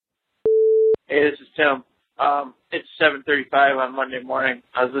Hey, this is Tim. It's 7:35 on Monday morning.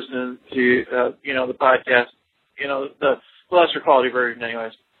 I was listening to, the podcast, the lesser quality version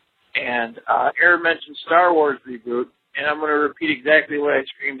anyways. And Aaron mentioned Star Wars reboot, and I'm going to repeat exactly what I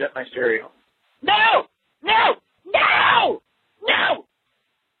screamed at my stereo. No! No! No! No!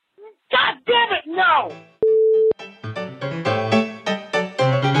 God damn it, no!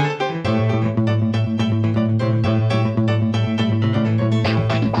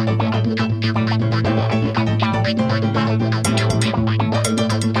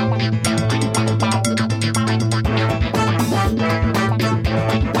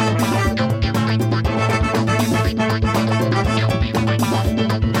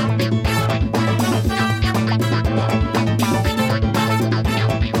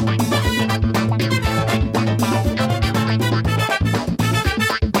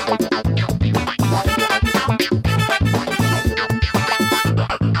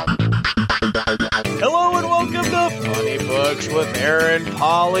 With Aaron,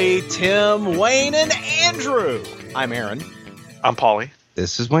 Polly, Tim, Wayne, and Andrew. I'm Aaron. I'm Polly.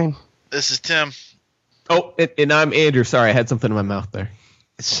 This is Wayne. This is Tim. Oh, and I'm Andrew. Sorry, I had something in my mouth there.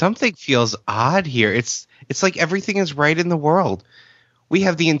 Something feels odd here. It's like everything is right in the world. We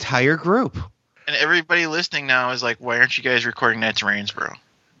have the entire group. And everybody listening now is like, why aren't you guys recording Nights of Rainsboro?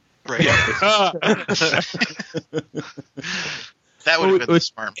 Right. That would have been the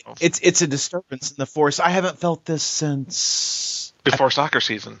smart move. It's a disturbance in the force. I haven't felt this since before soccer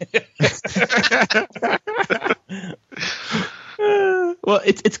season. Well,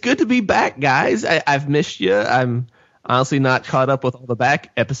 it's good to be back, guys. I've missed you. I'm honestly not caught up with all the back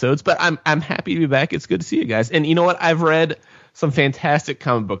episodes, but I'm happy to be back. It's good to see you guys. And you know what? I've read some fantastic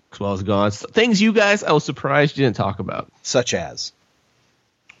comic books while I was gone. Things you guys, I was surprised you didn't talk about. Such as?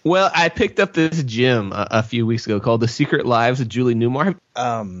 Well, I picked up this gem a few weeks ago called The Secret Lives of Julie Newmar.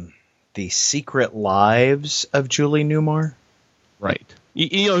 The Secret Lives of Julie Newmar? Right.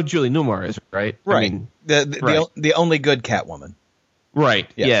 You know who Julie Newmar is, right? Right. I mean, the only good Catwoman. Right.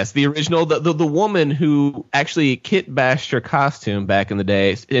 Yes. The original, the woman who actually kit bashed her costume back in the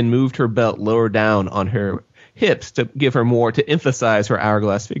day and moved her belt lower down on her hips to give her more, to emphasize her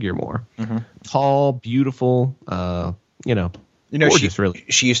hourglass figure more. Mm-hmm. Tall, beautiful, gorgeous, really.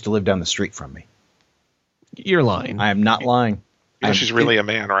 She used to live down the street from me. You're lying. I am not lying. She's really a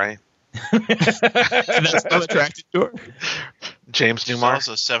man, right? That's so attracted to her. James She's Newmar.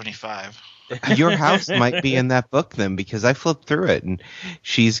 also 75. Your house might be in that book then, because I flipped through it and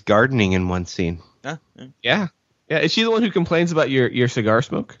she's gardening in one scene. Yeah. Is she the one who complains about your cigar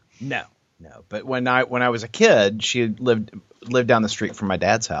smoke? No. But when I was a kid, she lived down the street from my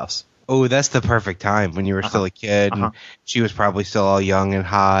dad's house. Oh, that's the perfect time when you were still a kid and she was probably still all young and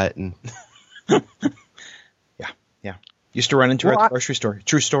hot and Yeah. Used to run into her at the grocery store.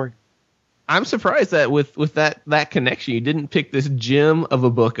 True story. I'm surprised that with that connection, you didn't pick this gem of a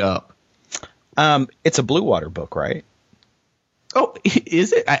book up. It's a Blue Water book, right? Oh,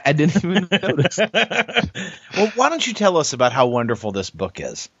 is it? I didn't even notice. Well, why don't you tell us about how wonderful this book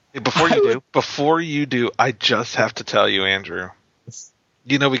is? Before you do, I just have to tell you, Andrew.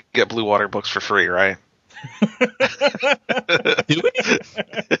 You know we get Blue Water books for free, right? Do we?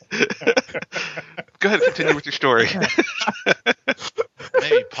 Go ahead, continue with your story.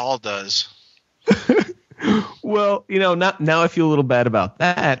 Maybe Paul does. Well, now I feel a little bad about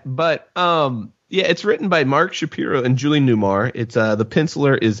that, but it's written by Mark Shapiro and Julie Newmar. It's the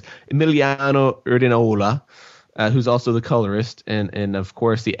penciler is Emiliano Urdinola, who's also the colorist, and of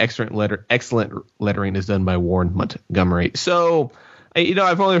course the excellent lettering is done by Warren Montgomery. So,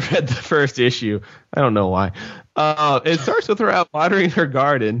 I've only read the first issue. I don't know why. It starts with her out watering her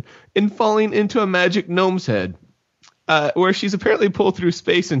garden and falling into a magic gnome's head, where she's apparently pulled through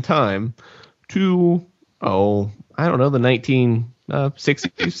space and time to, I don't know, the 1960s,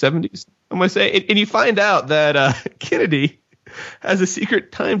 70s, I'm going to say. And you find out that Kennedy has a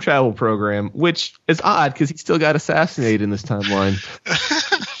secret time travel program, which is odd because he still got assassinated in this timeline.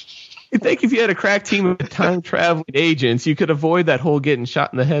 You'd think if you had a crack team of time-traveling agents, you could avoid that whole getting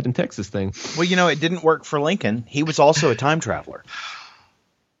shot in the head in Texas thing. Well, it didn't work for Lincoln. He was also a time traveler.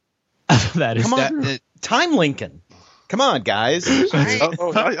 That is Time Lincoln. Come on, guys. I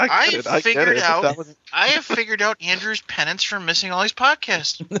have figured out Andrew's penance for missing all these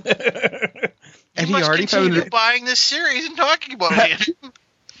podcasts. And he must continue buying this series and talking about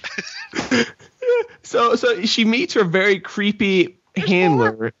it. So she meets her very creepy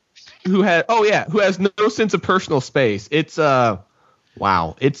handler who has no sense of personal space. It's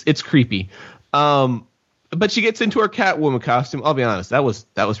it's creepy. But she gets into her Catwoman costume. I'll be honest, that was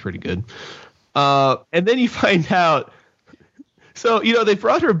pretty good. And then you find out So, they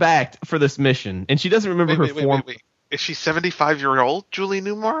brought her back for this mission, and she doesn't remember her form. Wait. Is she 75-year-old Julie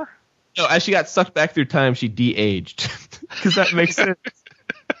Newmar? No, as she got sucked back through time, she de-aged. Because that makes sense.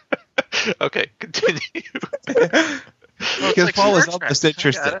 Okay, continue. Because Paul is almost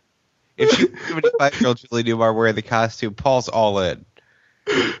interested. If she's 75-year-old Julie Newmar wearing the costume, Paul's all in.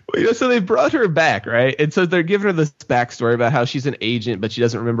 So they brought her back, right? And so they're giving her this backstory about how she's an agent, but she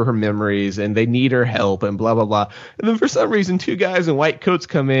doesn't remember her memories, and they need her help, and blah, blah, blah. And then for some reason, two guys in white coats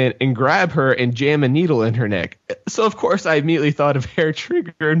come in and grab her and jam a needle in her neck. So, of course, I immediately thought of Hair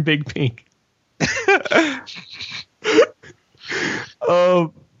Trigger and Big Pink.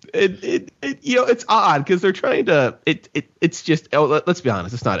 It's odd because they're trying to. It's just. Oh, let's be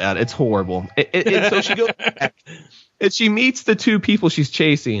honest. It's not odd. It's horrible. So she goes back. And she meets the two people she's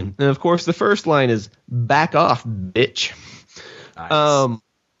chasing. And, of course, the first line is, "Back off, bitch." Nice.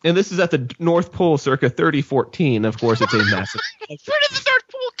 And this is at the North Pole circa 3014. Of course, it's a massive... Where did the North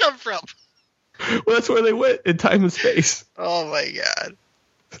Pole come from? Well, that's where they went in time and space. Oh, my God.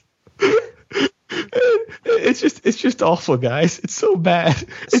 It's just awful, guys. It's so bad.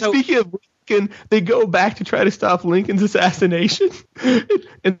 And speaking of Lincoln, they go back to try to stop Lincoln's assassination,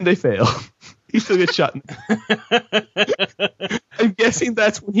 and they fail. He still gets shot. I'm guessing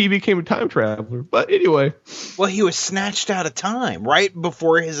that's when he became a time traveler. But anyway. Well, he was snatched out of time right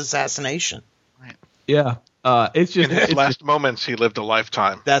before his assassination. Right. Yeah. It's just in his last moments, he lived a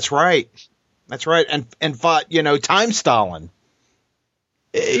lifetime. That's right. And fought, time Stalin.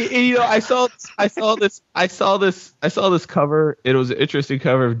 I saw this cover. It was an interesting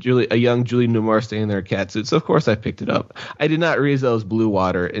cover of a young Julie Newmar staying in their cat suit. So of course I picked it up. I did not realize that was Blue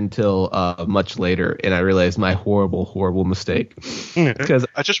Water until much later, and I realized my horrible mistake. Because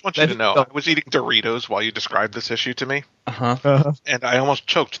I just want you to know, I was eating Doritos while you described this issue to me, and I almost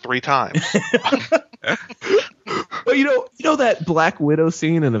choked 3 times. Well, you know that Black Widow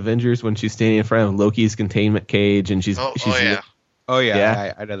scene in Avengers when she's standing in front of Loki's containment cage and she's yeah. Oh,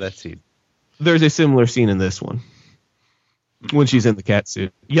 yeah. I know that scene. There's a similar scene in this one when she's in the cat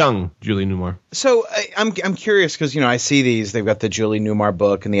suit. Young Julie Newmar. So I'm curious because, I see these. They've got the Julie Newmar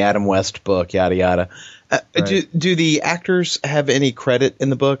book and the Adam West book, yada, yada. Right. Do the actors have any credit in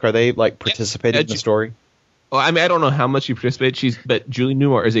the book? Are they, participating in the story? Well, I mean, I don't know how much she participates. But Julie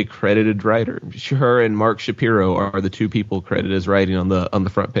Newmar is a credited writer. Her and Mark Shapiro are the two people credited as writing on the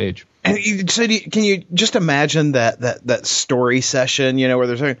front page. And so can you just imagine that story session, where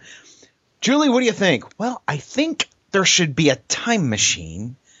they're saying, Julie, what do you think? Well, I think there should be a time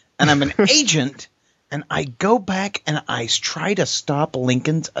machine, and I'm an agent, and I go back and I try to stop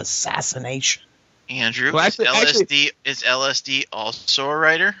Lincoln's assassination. Andrew, is LSD also a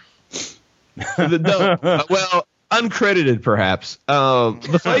writer? Well, uncredited perhaps.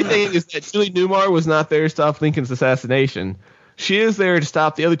 The funny thing is that Julie Newmar was not there to stop Lincoln's assassination. She is there to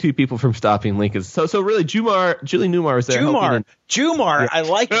stop the other two people from stopping Lincoln's. So really, Julie Newmar is there. Jumar, yeah. I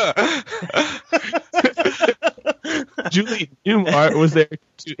like it. Julie Newmar was there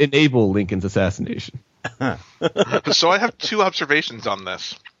to enable Lincoln's assassination. So I have 2 observations on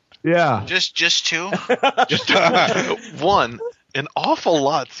this. Yeah. Just 2? Just 1. An awful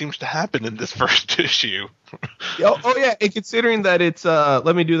lot seems to happen in this first issue. Oh yeah, and considering that it's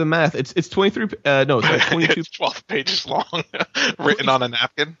let me do the math. It's 23 22 it's 12 pages long, written on a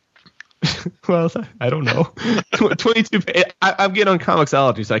napkin. Well, I don't know. 22 I'm getting on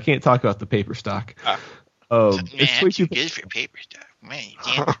Comixology, so I can't talk about the paper stock. It's 22 pages for paper stock. Man, you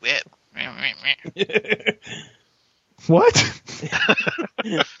can't whip. What?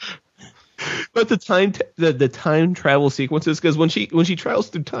 But the time travel sequences, because when she travels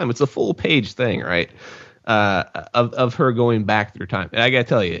through time, it's a full page thing, right? Of her going back through time, and I gotta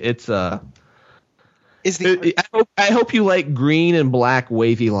tell you, it's I hope you like green and black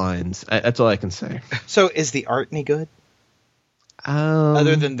wavy lines. That's all I can say. So, is the art any good?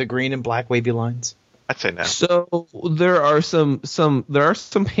 Other than the green and black wavy lines? I'd say no. So there are some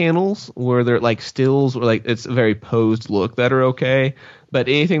panels where they're like stills or like it's a very posed look that are okay, but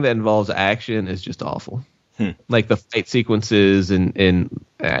anything that involves action is just awful. Like the fight sequences and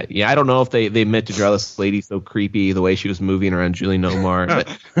I don't know if they meant to draw this lady so creepy the way she was moving around Julie Newmar,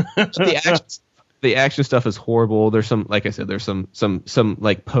 but the action stuff is horrible. There's some, like I said, there's some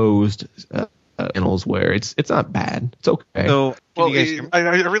like posed panels where it's not bad. It's okay. So,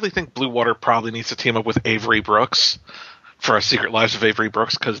 I really think Blue Water probably needs to team up with Avery Brooks for A Secret Lives of Avery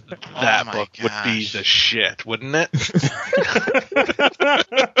Brooks, because that book would be the shit, wouldn't it?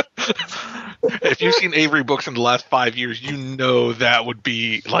 If you've seen Avery Brooks in the last 5 years, you know that would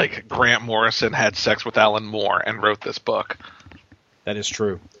be like Grant Morrison had sex with Alan Moore and wrote this book. That is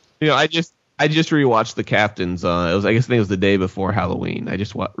true. I I just rewatched the Captain's. I think it was the day before Halloween. I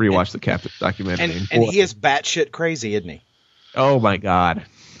just rewatched the Captain's documentary. And he is batshit crazy, isn't he? Oh my God.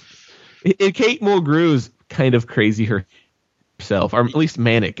 And Kate Mulgrew's kind of crazy herself, or at least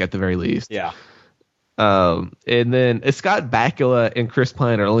manic at the very least. Yeah. And then Scott Bakula and Chris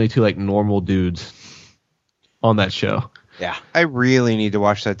Pine are only two like normal dudes on that show. Yeah. I really need to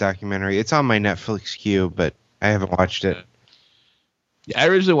watch that documentary. It's on my Netflix queue, but I haven't watched it. Yeah, I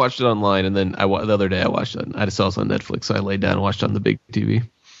originally watched it online, and then the other day I watched it. I just saw it on Netflix, so I laid down and watched it on the big TV.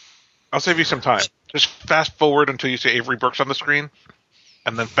 I'll save you some time. Just fast forward until you see Avery Brooks on the screen,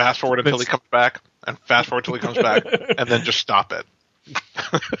 and then fast forward until he comes back, and fast forward until he comes back, and then just stop it.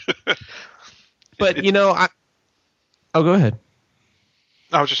 But, oh, go ahead.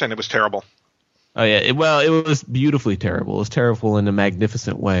 I was just saying it was terrible. Oh, yeah. It was beautifully terrible. It was terrible in a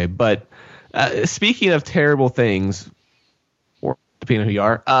magnificent way. But speaking of terrible things, or depending on who you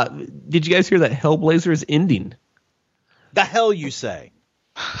are, did you guys hear that Hellblazer is ending? The hell you say?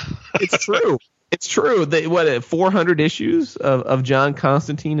 It's true. It's true. 400 issues of John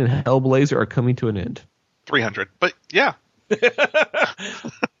Constantine and Hellblazer are coming to an end. 300. But, yeah.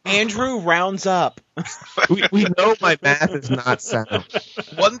 Andrew rounds up. We know my math is not sound.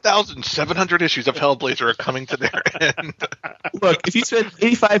 1,700 issues of Hellblazer are coming to their end. Look, if you spend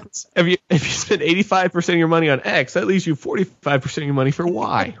 85% of your money on X, that leaves you 45% of your money for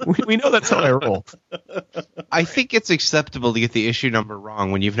Y. We know that's how I roll. I think it's acceptable to get the issue number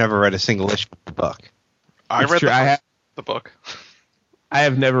wrong when you've never read a single issue of the book. I read the book. I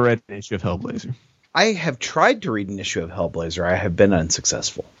have never read an issue of Hellblazer. I have tried to read an issue of Hellblazer. I have been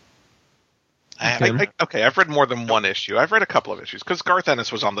unsuccessful. Okay, I've read more than one issue. I've read a couple of issues because Garth Ennis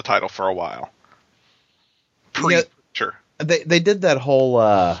was on the title for a while. Sure. They did that whole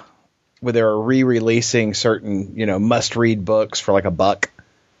where they were re-releasing certain must-read books for like $1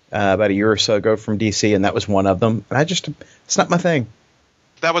 about a year or so ago from DC, and that was one of them. And it's not my thing.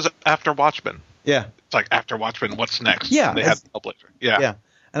 That was after Watchmen. Yeah, it's like after Watchmen. What's next? Yeah, and they had Hellblazer. Yeah.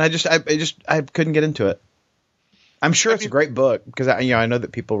 And I couldn't get into it. I'm sure it's a great book because I know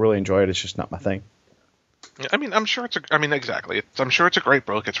that people really enjoy it. It's just not my thing. I mean, I'm sure exactly. I'm sure it's a great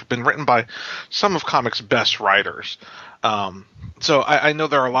book. It's been written by some of comics' best writers. So I know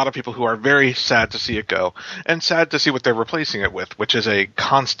there are a lot of people who are very sad to see it go, and sad to see what they're replacing it with, which is a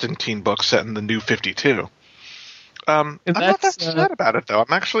Constantine book set in the New 52. I'm not that sad about it, though.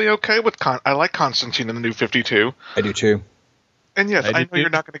 I'm actually okay with I like Constantine in the New 52. I do too. And yes, I know you're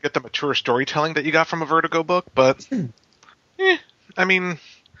not going to get the mature storytelling that you got from a Vertigo book, but I mean,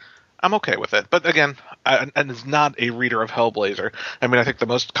 I'm okay with it. But again, and is not a reader of Hellblazer. I mean, I think the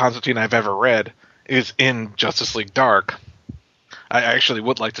most Constantine I've ever read is in Justice League Dark. I actually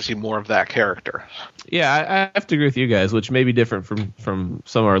would like to see more of that character. Yeah, I have to agree with you guys, which may be different from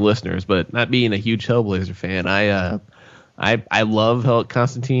some of our listeners, but not being a huge Hellblazer fan, I love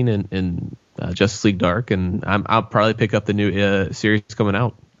Constantine and Justice League Dark, and I'll probably pick up the new series coming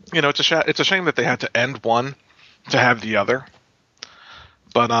out. It's a shame that they had to end one to have the other.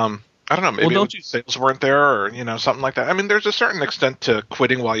 But I don't know, maybe sales weren't there, or something like that. I mean, there's a certain extent to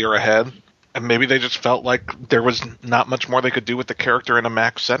quitting while you're ahead, and maybe they just felt like there was not much more they could do with the character in a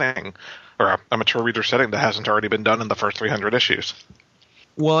max setting or a mature reader setting that hasn't already been done in the first 300 issues.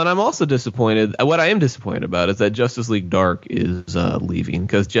 Well, and I'm also disappointed. What I am disappointed about is that Justice League Dark is leaving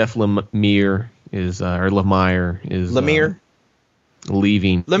because Jeff Lemire is leaving.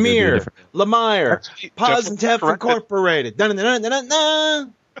 Lemire, Pause and Tef Incorporated.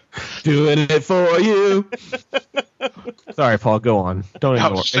 Doing it for you. Sorry, Paul. Go on. Don't ignore.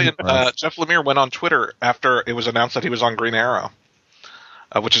 I was saying, Jeff Lemire went on Twitter after it was announced that he was on Green Arrow,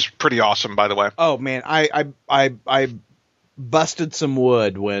 which is pretty awesome, by the way. Oh man, I busted some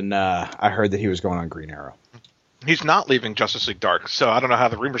wood when I heard that he was going on Green Arrow. He's not leaving Justice League Dark, so I don't know how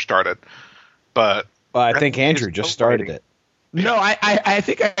the rumor started, but I think Andrew just started it. No, I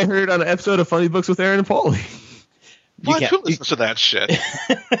think I heard it on an episode of Funny Books with Aaron and Paulie. Who listens to that shit?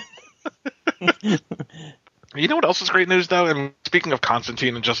 You know what else is great news, though? And speaking of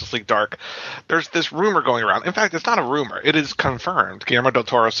Constantine and Justice League Dark, there's this rumor going around. In fact, it's not a rumor. It is confirmed. Guillermo del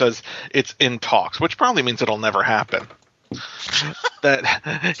Toro says it's in talks, which probably means it'll never happen.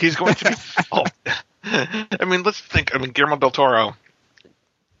 That he's going to be... I mean, let's think. I mean, Guillermo del Toro,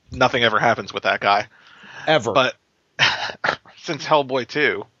 nothing ever happens with that guy. Ever. But since Hellboy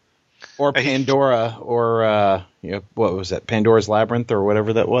 2... Or Pandora, or what was that? Pandora's Labyrinth, or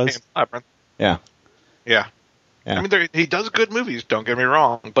whatever that was. Labyrinth. Yeah. I mean, he does good movies. Don't get me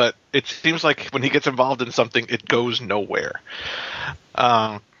wrong, but it seems like when he gets involved in something, it goes nowhere.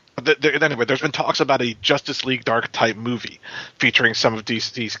 Anyway, there's been talks about a Justice League Dark type movie featuring some of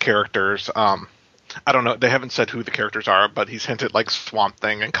these characters. I don't know. They haven't said who the characters are, but he's hinted like Swamp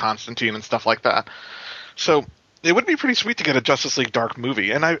Thing and Constantine and stuff like that. So it would be pretty sweet to get a Justice League Dark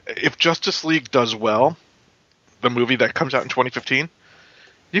movie. And if Justice League does well, the movie that comes out in 2015,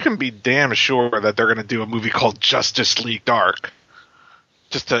 you can be damn sure that they're going to do a movie called Justice League Dark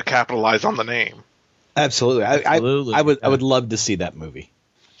just to capitalize on the name. Absolutely. I would love to see that movie.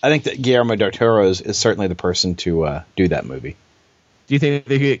 I think that Guillermo del Toro is certainly the person to do that movie. Do you think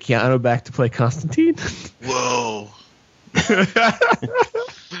they could get Keanu back to play Constantine? Whoa.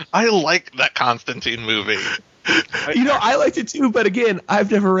 I like that Constantine movie. I liked it too, but again,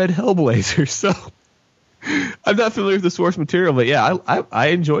 I've never read Hellblazer, so I'm not familiar with the source material, but yeah, I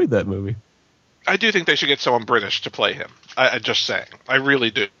enjoyed that movie. I do think they should get someone British to play him. I just saying. I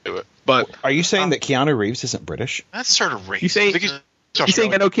really do it. But are you saying that Keanu Reeves isn't British? That's sort of racist. You say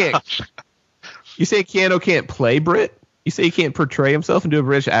Keanu can't? You say Keanu can't play Brit? You say he can't portray himself and do a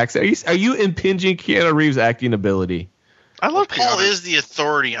British accent? Are you impinging Keanu Reeves' acting ability? I love Paul Keanu. is the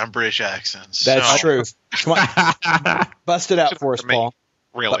authority on British accents. That's true. Come on. Bust it out for us, Paul.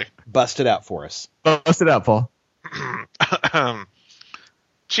 Really? Bust it out for us. Bust it out, Paul.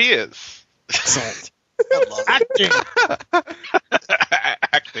 Cheers. Excellent. Acting.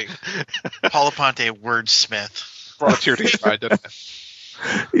 Acting. Paul Aponte, wordsmith. Brought a tear to your eye, didn't it?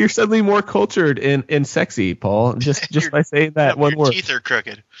 You're suddenly more cultured and sexy, Paul, just by saying that one word. Your teeth are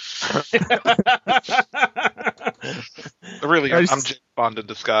crooked. Really, I'm James Bond in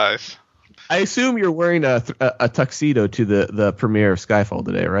disguise. I assume you're wearing a tuxedo to the premiere of Skyfall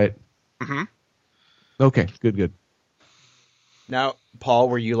today, right? Mm-hmm. Okay, good. Now, Paul,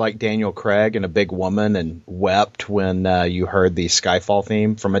 were you like Daniel Craig and a big woman and wept when you heard the Skyfall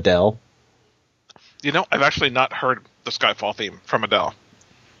theme from Adele? I've actually not heard the Skyfall theme from Adele.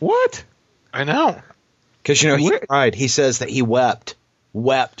 What? I know. Because, he cried. He says that he wept.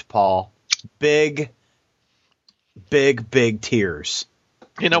 Wept, Paul. Big tears.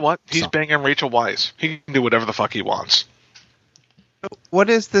 You know what? He's banging Rachel Weisz. He can do whatever the fuck he wants.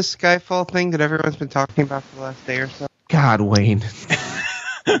 What is this Skyfall thing that everyone's been talking about for the last day or so? God, Wayne.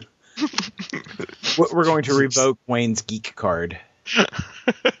 We're going to revoke Wayne's geek card. Well,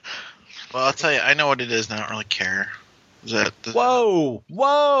 I'll tell you, I know what it is and I don't really care. Whoa!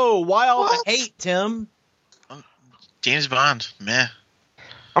 Why all the hate, Tim? James Bond, meh.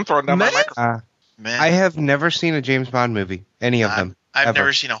 I'm throwing down my microphone. Meh. I have never seen a James Bond movie, any of them. I've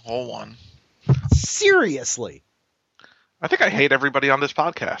never seen a whole one. Seriously? I think I hate everybody on this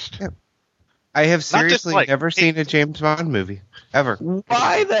podcast. Yeah. I have seriously never seen a James Bond movie ever.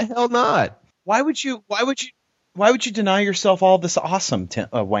 Why the hell not? Why would you deny yourself all this awesome,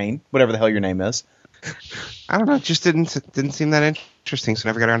 Wayne? Whatever the hell your name is. I don't know. It just didn't seem that interesting, so I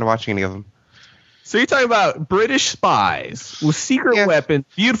never got around to watching any of them. So you're talking about British spies with secret weapons,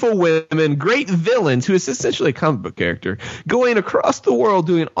 beautiful women, great villains, who is essentially a comic book character, going across the world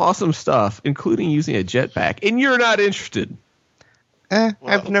doing awesome stuff, including using a jetpack, and you're not interested.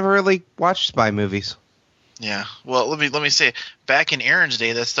 I've never really watched spy movies. Yeah. Well, let me say, back in Aaron's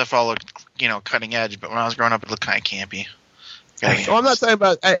day, that stuff all looked, cutting edge. But when I was growing up, it looked kind of campy. So I'm not talking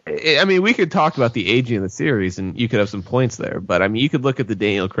about. I mean, we could talk about the aging of the series, and you could have some points there. But I mean, you could look at the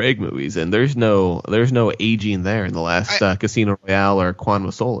Daniel Craig movies, and there's no aging there in the last Casino Royale or Quantum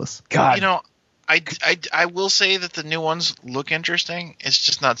of Solace. God, I will say that the new ones look interesting. It's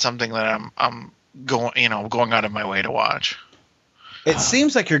just not something that I'm going out of my way to watch. It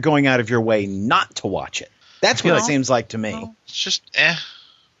seems like you're going out of your way not to watch it. That's what it seems like to me. Well, it's just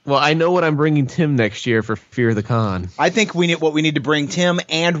Well, I know what I'm bringing Tim next year for Fear of the Con. I think we need to bring Tim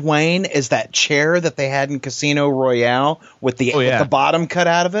and Wayne is that chair that they had in Casino Royale with the bottom cut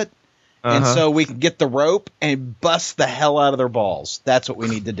out of it. Uh-huh. And so we can get the rope and bust the hell out of their balls. That's what we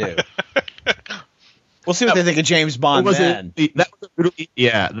need to do. We'll see what they think of James Bond then.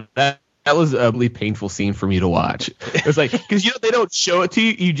 That was a really painful scene for me to watch. It was like, because they don't show it to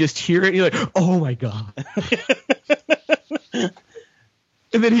you, you just hear it, and you're like, oh my God.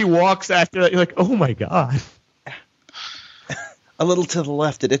 And then he walks after that, you're like, oh my God. A little to the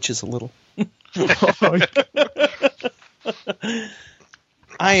left, it itches a little. So,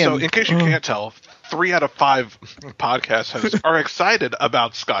 in case you can't tell, 3 out of 5 podcast hosts are excited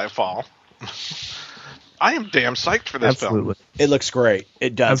about Skyfall. I am damn psyched for this film. It looks great.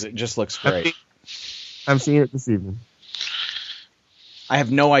 It does. It just looks great. I'm seeing it this evening. I have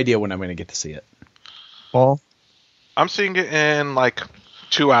no idea when I'm going to get to see it. Paul? I'm seeing it in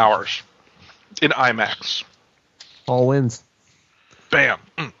 2 hours in IMAX. Paul wins. Bam.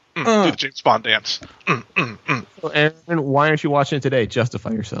 Do the James Bond dance. And why aren't you watching it today?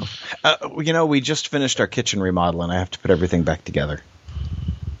 Justify yourself. We just finished our kitchen remodel, and I have to put everything back together.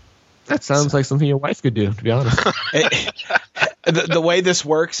 That sounds like something your wife could do, to be honest. The way this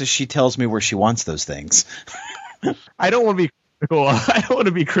works is she tells me where she wants those things. I don't want to be critical. I don't want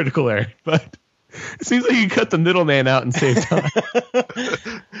to be critical, Eric, but it seems like you cut the middleman out and save time.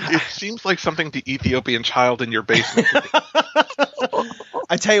 It seems like something the Ethiopian child in your basement would do.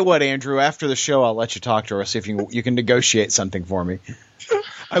 I tell you what, Andrew, after the show, I'll let you talk to her, see if you can negotiate something for me.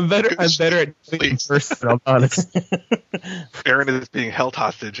 I'm better at doing it in person, I'm honest. Aaron is being held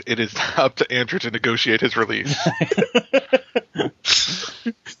hostage. It is up to Andrew to negotiate his release.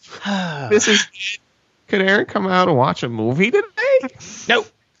 This is. Could Aaron come out and watch a movie today? Nope.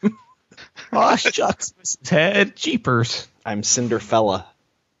 Oh, shucks, Mrs. Head. Jeepers. I'm Cinderfella.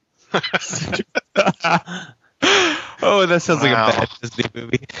 Oh, that sounds like a bad Disney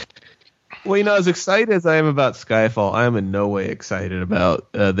movie. Well, as excited as I am about Skyfall, I am in no way excited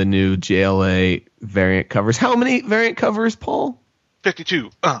about the new JLA variant covers. How many variant covers, Paul? 52.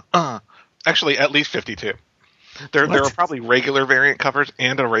 Actually, at least 52. There are probably regular variant covers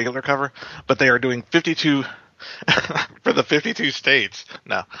and a regular cover, but they are doing 52 for the 52 states.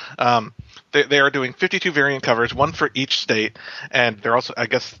 No. They are doing 52 variant covers, one for each state, and they're also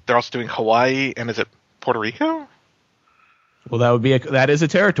doing Hawaii, and is it Puerto Rico? Well, that is a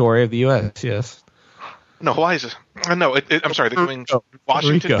territory of the U.S. Yes. No, Hawaii's. I'm sorry. They're doing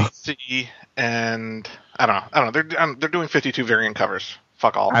Washington D.C. and I don't know. They're doing 52 variant covers.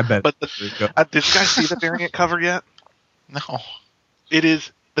 Fuck all. I bet. But did you guys see the variant cover yet? No. It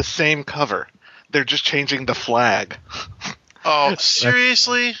is the same cover. They're just changing the flag. Oh,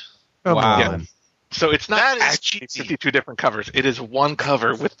 seriously? Wow. Yeah. So it's not That is actually cheesy. 52 different covers. It is one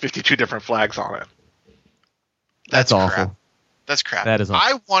cover with 52 different flags on it. That's awful. Crap. That's crap. That is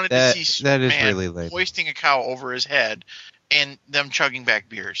awful. I wanted to see that is Superman really lame. hoisting a cow over his head and them chugging back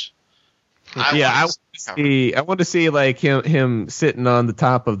beers. I want to see like him sitting on the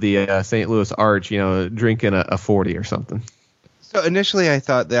top of the St. Louis Arch, drinking a 40 or something. So initially I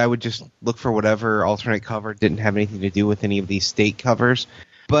thought that I would just look for whatever alternate cover didn't have anything to do with any of these state covers.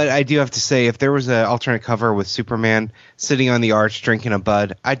 But I do have to say, if there was an alternate cover with Superman sitting on the arch drinking a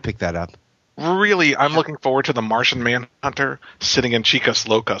Bud, I'd pick that up. Really, I'm looking forward to the Martian Manhunter sitting in Chicas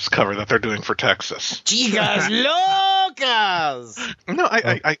Locas cover that they're doing for Texas. Chicas locas! No,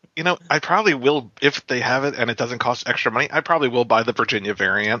 I probably will, if they have it and it doesn't cost extra money, I probably will buy the Virginia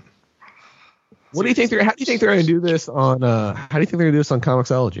variant. How do you think they're going to do this on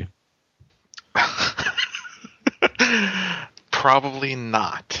Comixology? Probably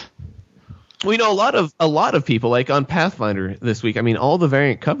not. Well, a lot of people, like on Pathfinder this week, I mean, all the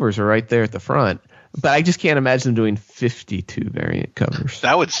variant covers are right there at the front, but I just can't imagine them doing 52 variant covers.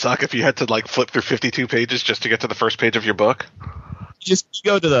 That would suck if you had to like flip through 52 pages just to get to the first page of your book. You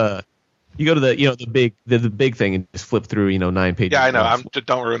go to the the big thing and just flip through 9 pages. Yeah, I know.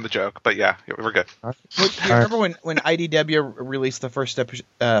 Don't ruin the joke, but yeah, we're good. Do you remember when IDW released the first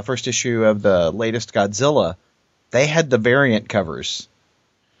issue of the latest Godzilla? They had the variant covers.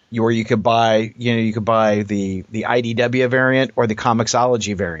 Where you could buy, the IDW variant or the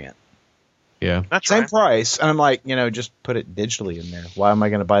Comixology variant. Yeah, that's same right. price, and I'm like, just put it digitally in there. Why am I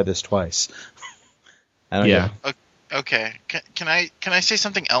going to buy this twice? Okay. Can I say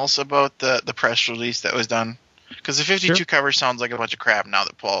something else about the press release that was done? Because the 52 cover sounds like a bunch of crap now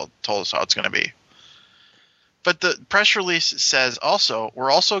that Paul told us how it's going to be. But the press release says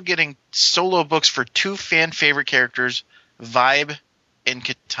we're also getting solo books for 2 fan favorite characters, Vibe and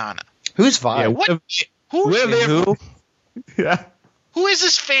Katana. Who's Vibe? Yeah, What? Who? Yeah. Who is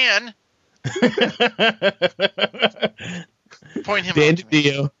this fan? Point him Dan out to me.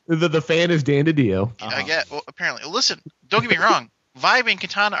 DiDio. The fan is Dan DiDio. I get. Well, apparently, listen. Don't get me wrong. Vibe and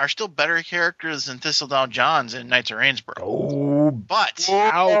Katana are still better characters than Thistledown Johns and Knights of Rainsborough. Oh, But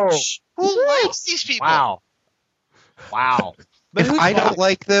ouch! who likes these people? Wow. If I don't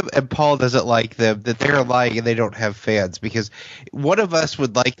like them and Paul doesn't like them, that they're lying and they don't have fans, because one of us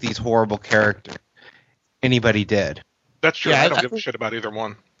would like these horrible characters. Anybody did. That's true. Yeah, I don't give a shit about either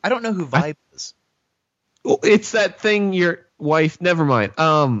one. I don't know who Vibe is. Well, it's that thing your wife. Never mind.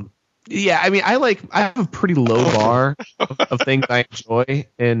 Yeah, I mean, I have a pretty low bar of things I enjoy,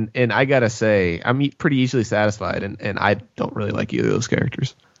 and I gotta say, I'm pretty easily satisfied, and I don't really like either of those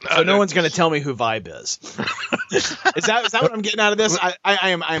characters. So no one's going to tell me who Vibe is. Is that what I'm getting out of this?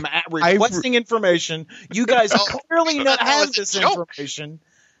 I'm requesting information. You guys clearly not have this information.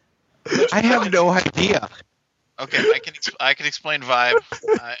 I have no idea. Okay, I can explain Vibe,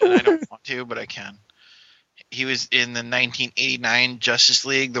 and I don't want to, but I can. he was in the 1989 Justice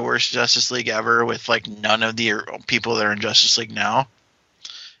League, the worst Justice League ever, with like none of the people that are in Justice League now.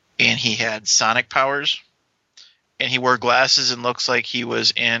 And he had sonic powers. And he wore glasses and looks like he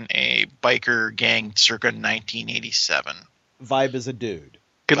was in a biker gang circa 1987. Vibe is a dude.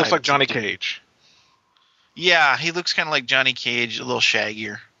 He looks like Johnny Cage. Yeah, he looks kind of like Johnny Cage, a little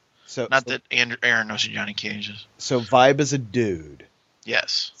shaggier. Not that Aaron knows who Johnny Cage is. So Vibe is a dude.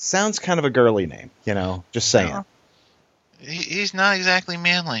 Yes. Sounds kind of a girly name, just saying. No. He's not exactly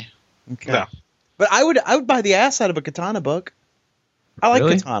manly. Okay. No. But I would buy the ass out of a Katana book. I like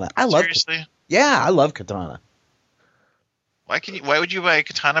Really? Katana. I love Seriously? Yeah, I love Katana. Why would you buy a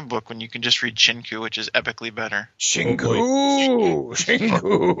Katana book when you can just read Shinku, which is epically better? Shinku.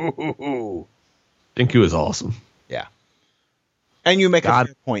 Shinku is awesome. Yeah. And you make a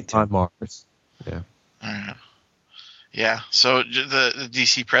fair point too. On Mars. Yeah. Yeah. So the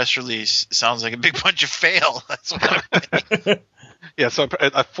DC press release sounds like a big bunch of fail. That's what I'm thinking. Yeah, so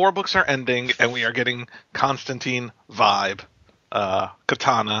 4 books are ending, and we are getting Constantine, Vibe,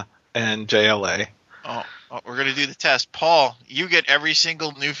 Katana, and JLA. Oh, we're going to do the test. Paul, you get every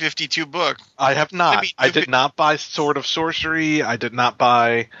single New 52 book. I have not. I did not buy Sword of Sorcery. I did not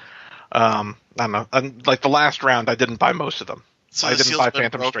buy, I don't know, like the last round, I didn't buy most of them. So I didn't buy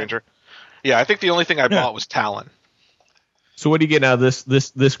Phantom Stranger. Yeah, I think the only thing I bought was Talon. So what do you get out of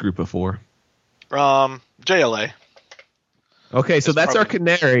this group of 4? JLA. Okay, so that's our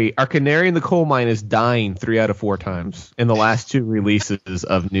probably- canary. Our canary in the coal mine is dying 3 out of 4 times in the last 2 releases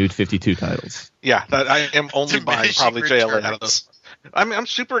of New 52 titles. Yeah, that I am only buying Diminishing probably JLA out of returns. those. I mean, I'm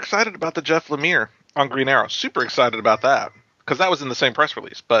super excited about the Jeff Lemire on Green Arrow. Super excited about that because that was in the same press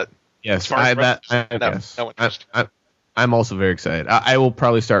release. But Yes, as far as yes. no interest. I'm also very excited. I will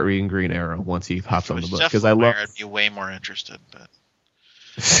probably start reading Green Arrow once he hops on the book Jeff because I love Lemire, I'd be way more interested. But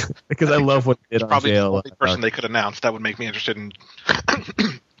because I love what he did on probably the JLA. only person they could announce that would make me interested in.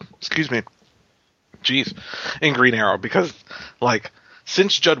 Excuse me. Jeez, in Green Arrow because like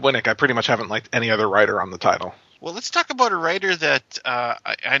since Judd Winnick, I pretty much haven't liked any other writer on the title. well, let's talk about a writer that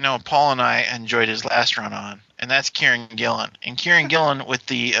I know Paul and I enjoyed his last run on, and that's Kieran Gillen. And Kieran Gillen with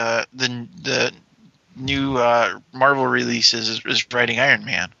the new Marvel releases is writing Iron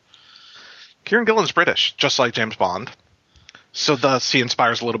Man. Kieran Gillen's British, just like James Bond. So thus he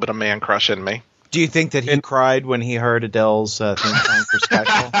inspires a little bit of man crush in me. Do you think that he cried when he heard Adele's theme song for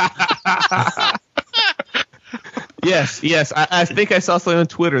Skyfall? Yes. I think I saw something on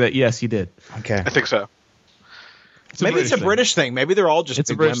Twitter that yes, he did. Okay. I think so. Maybe it's a British thing. Maybe they're all just It's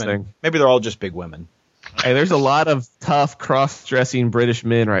a big British women. thing. Maybe they're all just big women. Hey, there's a lot of tough cross-dressing British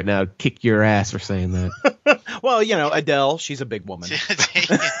men right now. Kick your ass for saying that. Well, Adele, she's a big woman.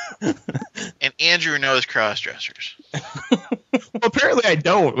 And Andrew knows cross-dressers. Well, apparently I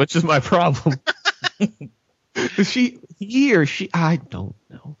don't, which is my problem. He or she, I don't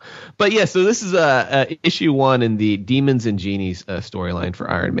know. But yeah, so this is issue 1 in the Demons and Genies storyline for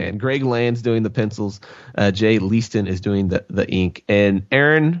Iron Man. Greg Land's doing the pencils. Jay Leaston is doing the ink. And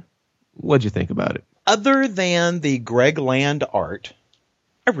Aaron, what'd you think about it? Other than the Greg Land art,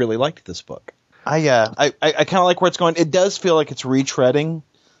 I really liked this book. I kind of like where it's going. It does feel like it's retreading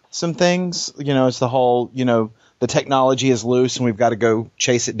some things. It's the whole, the technology is loose and we've got to go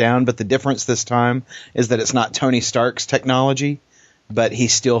chase it down. But the difference this time is that it's not Tony Stark's technology, but he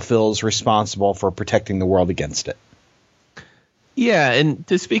still feels responsible for protecting the world against it. Yeah, and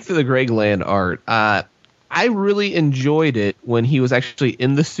to speak to the Greg Land art, I really enjoyed it when he was actually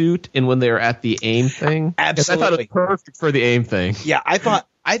in the suit and when they were at the AIM thing. 'Cause I thought it was perfect for the AIM thing. Yeah, I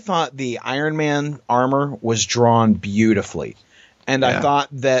thought the Iron Man armor was drawn beautifully, and I thought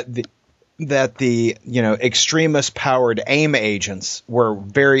that the extremist powered AIM agents were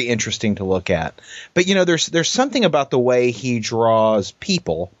very interesting to look at. But there's something about the way he draws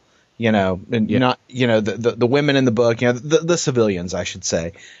people, not the women in the book, the civilians, I should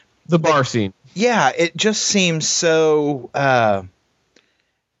say. The bar scene. Yeah, it just seems so. I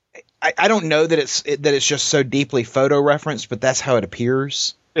don't know that it's just so deeply photo referenced, but that's how it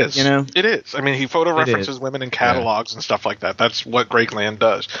appears. It is. It is. I mean, he photo references women in catalogs and stuff like that. That's what Greg Land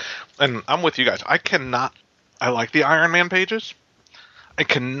does. And I'm with you guys. I like the Iron Man pages. I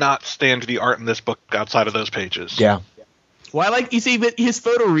cannot stand the art in this book outside of those pages. Yeah. Well, but his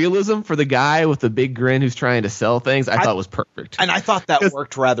photorealism for the guy with the big grin who's trying to sell things, I thought was perfect. And I thought that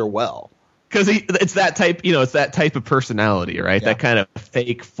worked rather well. Because it's that type, it's that type of personality, right? Yeah. That kind of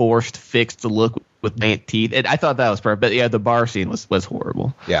fake, forced, fixed look with giant teeth. I thought that was perfect. But yeah, the bar scene was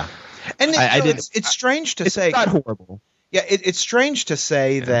horrible. Yeah, and it's strange to say. It's not horrible. Yeah, it's strange to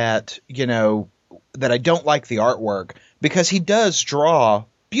say that that I don't like the artwork because he does draw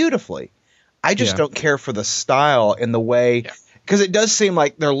beautifully. I just don't care for the style and the way, because it does seem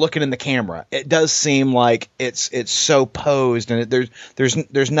like they're looking in the camera. It does seem like it's so posed, and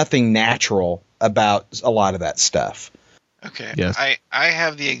there's nothing natural about a lot of that stuff. Okay. Yes. I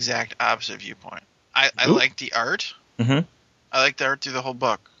have the exact opposite viewpoint. I like the art. Mm-hmm. I like the art through the whole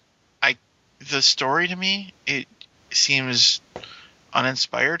book. The story to me, it seems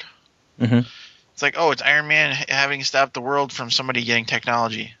uninspired. Mm-hmm. It's like, oh, it's Iron Man having stopped the world from somebody getting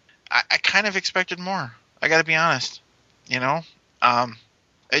technology. I kind of expected more. I got to be honest. You know,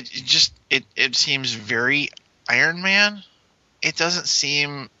 it seems very Iron Man. It doesn't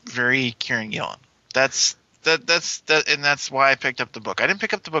seem very Kieran Gillen. That's and that's why I picked up the book. I didn't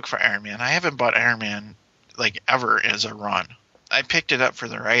pick up the book for Iron Man. I haven't bought Iron Man like ever as a run. I picked it up for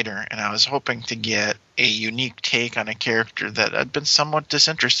the writer, and I was hoping to get a unique take on a character that I'd been somewhat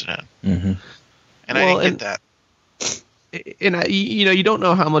disinterested in. Mm-hmm. And I didn't get that. And you don't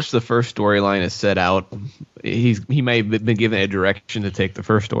know how much the first storyline is set out. He may have been given a direction to take the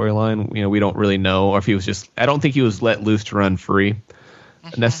first storyline. We don't really know, or if he was just. I don't think he was let loose to run free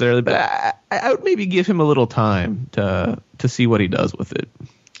necessarily, but I would maybe give him a little time to see what he does with it.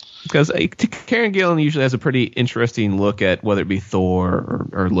 Because Kieran Gillen usually has a pretty interesting look at whether it be Thor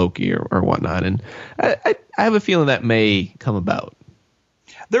or Loki or whatnot, and I have a feeling that may come about.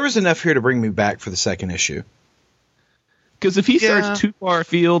 There was enough here to bring me back for the second issue. Because if he starts too far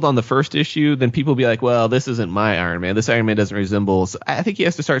afield on the first issue, then people will be like, well, this isn't my Iron Man. This Iron Man doesn't resemble. So I think he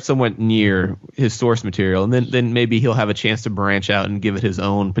has to start somewhat near his source material, and then maybe he'll have a chance to branch out and give it his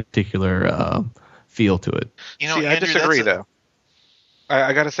own particular feel to it. See, Andrew, I disagree, though.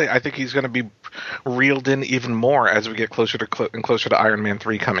 I got to say, I think he's going to be reeled in even more as we get closer to Iron Man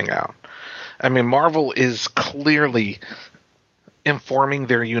 3 coming out. I mean, Marvel is clearly informing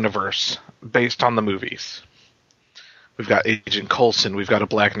their universe based on the movies. We've got Agent Coulson. We've got a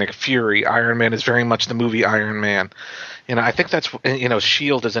Black Nick Fury. Iron Man is very much the movie Iron Man. I think that's,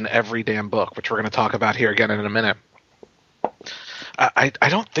 S.H.I.E.L.D. is in every damn book, which we're going to talk about here again in a minute. I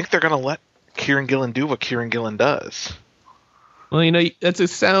don't think they're going to let Kieran Gillen do what Kieran Gillen does. Well, that's a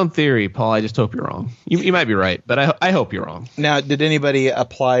sound theory, Paul. I just hope you're wrong. You might be right, but I hope you're wrong. Now, did anybody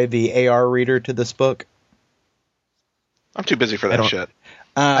apply the AR reader to this book? I'm too busy for that shit.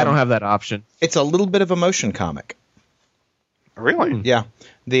 I don't have that option. It's a little bit of a motion comic. Really? Yeah.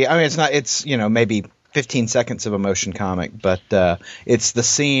 It's not. It's maybe 15 seconds of a motion comic, but it's the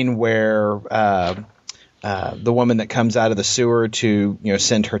scene where the woman that comes out of the sewer to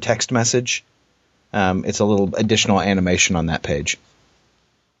send her text message. It's a little additional animation on that page.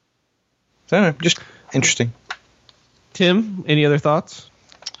 So anyway, just interesting. Tim, any other thoughts?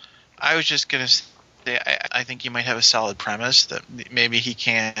 I was just going to say, I think you might have a solid premise that maybe he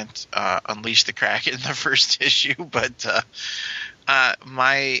can't unleash the Kraken in the first issue, but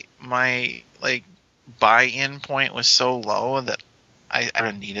my buy-in point was so low that I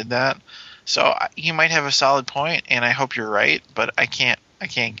don't needed that. So you might have a solid point, and I hope you're right, but I can't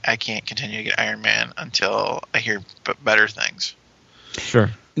continue to get Iron Man until I hear better things.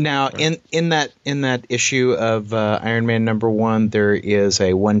 Sure. Now, in that issue of Iron Man #1, there is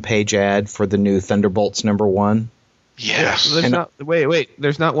a 1-page ad for the new Thunderbolts #1. Yes.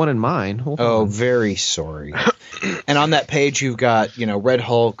 There's not one in mine. Hold on. Very sorry. And on that page, you've got Red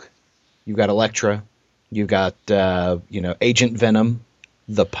Hulk, you've got Elektra, you've got Agent Venom,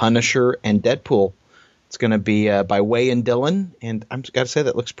 the Punisher, and Deadpool. It's going to be by Way and Dillon, and I've got to say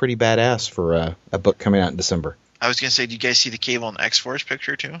that looks pretty badass for a book coming out in December. I was going to say, do you guys see the Cable and X-Force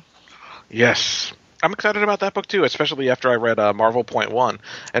picture too? Yes. I'm excited about that book too, especially after I read Marvel Point 1.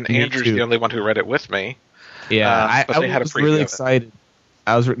 And Me Andrew's too. the only one who read it with me. Yeah, but they had a was preview really of it. excited.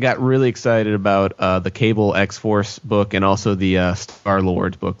 Got really excited about the Cable X-Force book and also the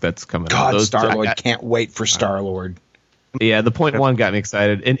Star-Lord book that's coming out. God, Star-Lord, can't wait for Star-Lord. Yeah, the Point 1 got me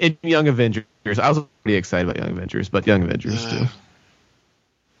excited. And Young Avengers, I was pretty excited about Young Avengers, but Young Avengers too.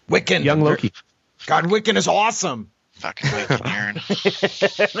 Wiccan. Young Loki. God, Wiccan is awesome. Fucking Wiccan,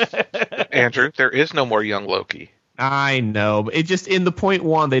 Aaron. Andrew, there is no more young Loki. I know, but it just in the Point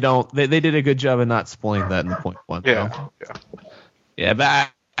 1 they did a good job of not spoiling that in the Point 1. Yeah. Yeah, but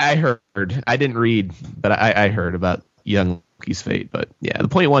I heard. I didn't read, but I heard about Young Loki's fate. But yeah, the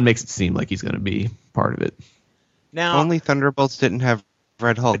Point 1 makes it seem like he's going to be part of it. Now, Only Thunderbolts didn't have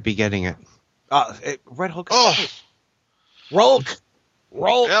Red Hulk be getting it. Red Hulk. Oh, Rolk.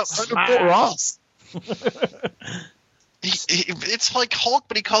 Yep. Thunderbolt Ross. It's like Hulk,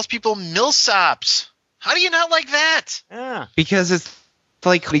 but he calls people milksops. How do you not like that? Yeah. Because it's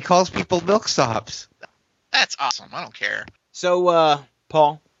like he calls people milksops. That's awesome. I don't care. So,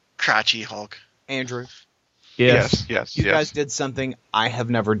 Paul, Crotchy Hulk. Andrew, Yes. Yes. you guys did something I have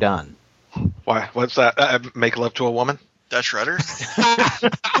never done. Why? What's that? Make love to a woman? Dutch rudder.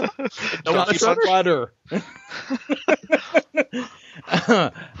 Dutch rudder.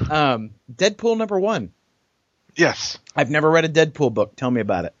 Deadpool #1. Yes. I've never read a Deadpool book. Tell me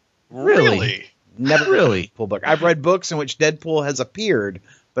about it. Really? Never read a Deadpool book. I've read books in which Deadpool has appeared,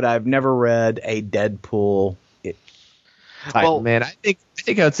 but I've never read a Deadpool. Well, man, I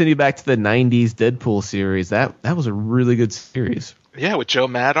think I'd send you back to the '90s Deadpool series. That was a really good series. Yeah, with Joe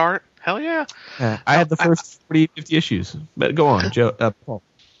Madart. Hell yeah. I had the first 40, 50 issues. But go on, Joe. Paul.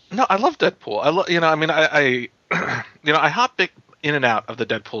 No, I love Deadpool. I hop in and out of the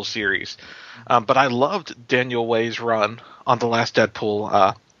Deadpool series, but I loved Daniel Way's run on the last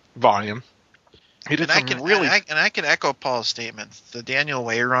Deadpool volume. He did I can echo Paul's statements. The Daniel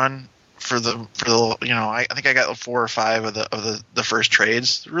Way run for the I think I got 4 or 5 of the first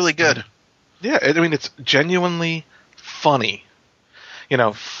trades. Really good. Yeah, I mean it's genuinely funny.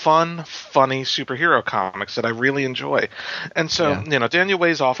 Funny superhero comics that I really enjoy. And so, Daniel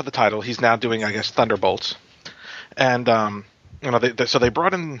Way's off of the title. He's now doing, I guess, Thunderbolts. And, so they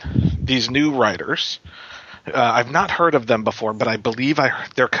brought in these new writers. I've not heard of them before, but I believe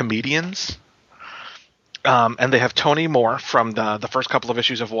they're comedians. And they have Tony Moore from the first couple of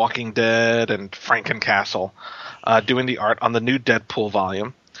issues of Walking Dead and Frankencastle doing the art on the new Deadpool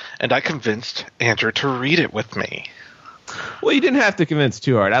volume. And I convinced Andrew to read it with me. Well, you didn't have to convince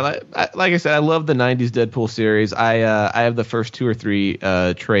too hard. Like I said, I love the '90s Deadpool series. I have the first 2 or 3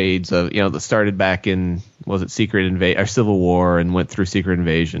 trades of that started back in Secret Invasion or Civil War and went through Secret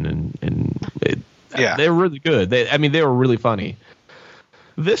Invasion they were really good. They were really funny.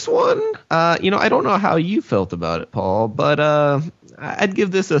 This one, I don't know how you felt about it, Paul, but I'd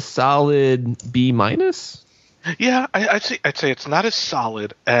give this a solid B-. Yeah, I'd say it's not as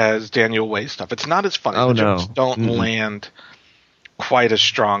solid as Daniel Way's stuff. It's not as funny. Oh, the no. jokes don't land quite as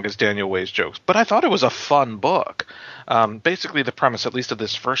strong as Daniel Way's jokes. But I thought it was a fun book. Basically, the premise, at least of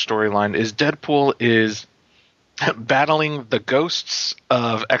this first storyline, is Deadpool is battling the ghosts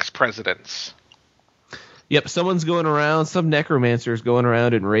of ex-presidents. Yep, some necromancer's going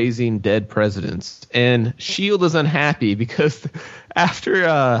around and raising dead presidents. And S.H.I.E.L.D. is unhappy because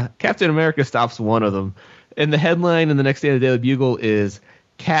after Captain America stops one of them, and the headline in the next day of the Daily Bugle is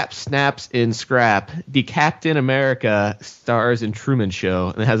Cap snaps in scrap. The Captain America stars in Truman Show,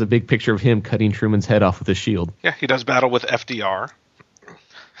 and it has a big picture of him cutting Truman's head off with a shield. Yeah, he does battle with FDR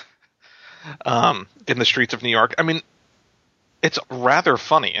in the streets of New York. I mean, it's rather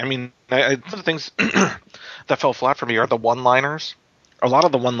funny. I mean, one of the things that fell flat for me are the one-liners. A lot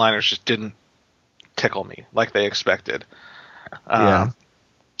of the one-liners just didn't tickle me like they expected.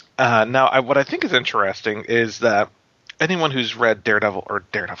 Now, what I think is interesting is that anyone who's read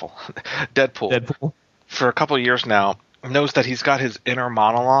Deadpool for a couple of years now knows that he's got his inner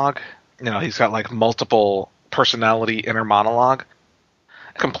monologue. He's got like multiple personality inner monologue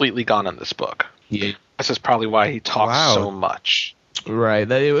completely gone in this book. Yeah. This is probably why he talks so much. Right.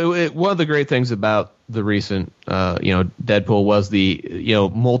 One of the great things about the recent, Deadpool was the,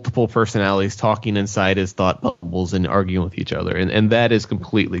 multiple personalities talking inside his thought bubbles and arguing with each other, and that is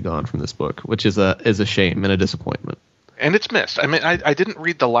completely gone from this book, which is a shame and a disappointment. And it's missed. I mean, I didn't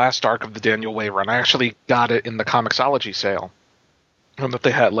read the last arc of the Daniel Way run. I actually got it in the Comixology sale that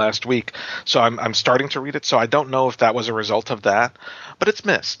they had last week, so I'm starting to read it. So I don't know if that was a result of that, but it's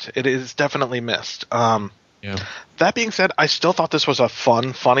missed. It is definitely missed. That being said, I still thought this was a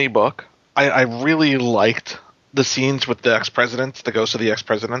funny book. I really liked the scenes with the ex-presidents, the ghosts of the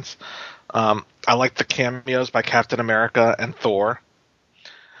ex-presidents. I liked the cameos by Captain America and Thor.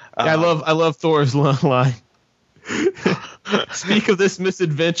 I love Thor's line. Speak of this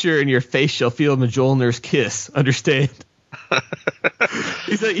misadventure, and your face shall feel Mjolnir's kiss. Understand?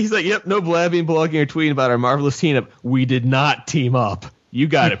 He's like, yep, no blabbing, blogging, or tweeting about our marvelous team up. We did not team up. You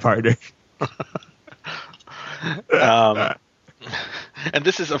got it, partner. And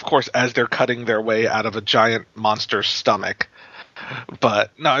this is, of course, as they're cutting their way out of a giant monster's stomach. But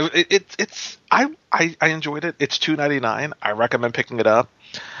no, I enjoyed it. It's $2.99. I recommend picking it up.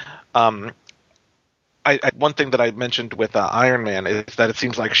 One thing that I mentioned with Iron Man is that it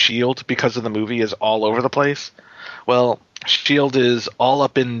seems like S.H.I.E.L.D., because of the movie, is all over the place. Well, S.H.I.E.L.D. is all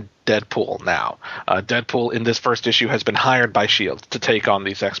up in Deadpool now. Deadpool in this first issue has been hired by S.H.I.E.L.D. to take on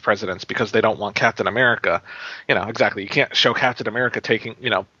these ex-presidents because they don't want Captain America. Exactly. You can't show Captain America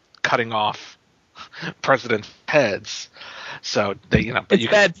cutting off presidents' heads. So they, it's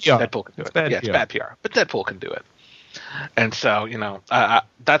bad PR. Deadpool can do it. It's bad PR, but Deadpool can do it. And so,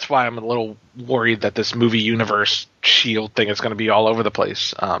 that's why I'm a little worried that this movie universe S.H.I.E.L.D. thing is going to be all over the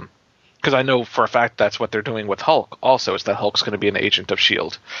place. Because I know for a fact that's what they're doing with Hulk also, is that Hulk's going to be an agent of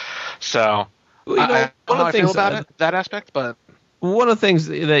S.H.I.E.L.D. So Well, you know, I one how of I the feel things about that aspect, but one of the things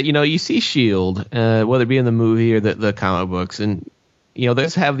that you see Shield, whether it be in the movie or the comic books, and they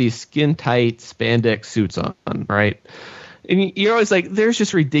just have these skin tight spandex suits on, right? And you're always like, there's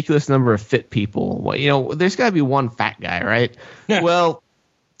just a ridiculous number of fit people. Well, there's got to be one fat guy, right? Yeah. Well,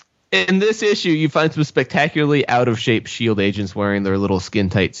 in this issue, you find some spectacularly out of shape Shield agents wearing their little skin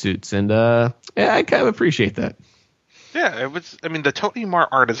tight suits, and I kind of appreciate that. yeah, it was. I mean, the Tony Marr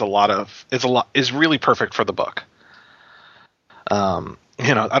art is really perfect for the book. I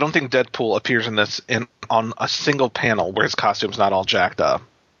don't think Deadpool appears in this on a single panel where his costume's not all jacked up.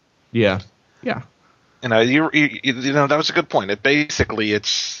 Yeah. That was a good point.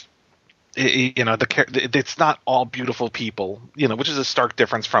 It's not all beautiful people, which is a stark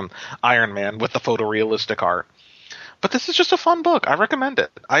difference from Iron Man with the photorealistic art. But this is just a fun book. I recommend it.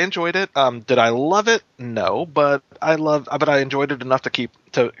 I enjoyed it. Did I love it? No, but I enjoyed it enough to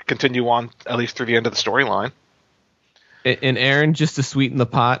continue on at least through the end of the storyline. And Aaron, just to sweeten the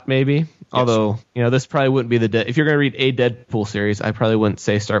pot, maybe. Yes. Although, this probably wouldn't be if you're going to read a Deadpool series, I probably wouldn't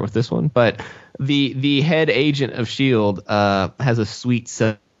say start with this one. But the head agent of S.H.I.E.L.D. has a sweet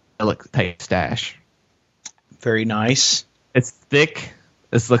Selleck type stash. Very nice. It's thick.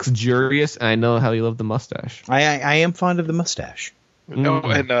 It's luxurious, and I know how you love the mustache. I am fond of the mustache. No,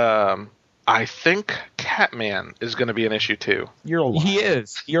 and I think Catman is going to be an issue too. You're a liar. He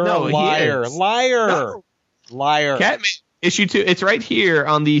is. You're a liar. Liar. No. Liar. Catman issue 2. It's right here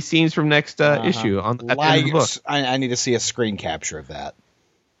on the scenes from next issue at the end of the book. I need to see a screen capture of that.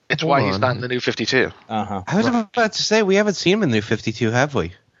 It's why he's not in the New 52. Uh-huh. I was about to say, we haven't seen him in the New 52, have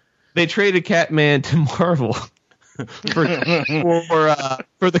we? They traded Catman to Marvel for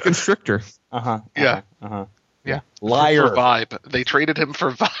the Constrictor. Uh-huh. Yeah. Uh-huh. Yeah. Liar. For Vibe. They traded him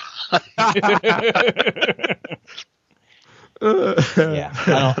for Vibe.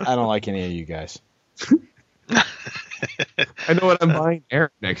 Yeah. I don't like any of you guys. I know what I'm buying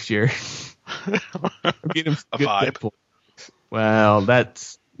Eric next year. I'm getting him A good Vibe. Deadpool. Well,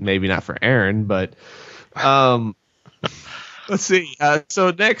 that's maybe not for Aaron, but let's see.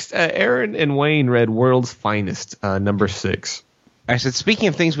 So next, Aaron and Wayne read World's Finest, number 6. I said, speaking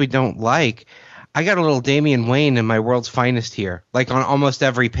of things we don't like, I got a little Damian Wayne in my World's Finest here, like on almost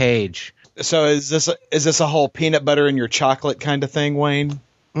every page. So is this a whole peanut butter in your chocolate kind of thing, Wayne?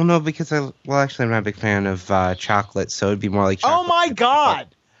 Well, no, because actually, I'm not a big fan of chocolate, so it'd be more like chocolate. Oh my god!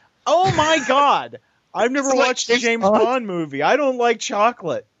 Oh my god! I've never watched a James Bond movie. I don't like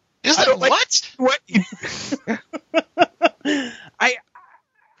chocolate. Is that what?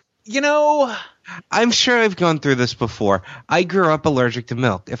 I'm sure I've gone through this before. I grew up allergic to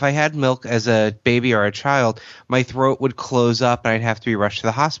milk. If I had milk as a baby or a child, my throat would close up and I'd have to be rushed to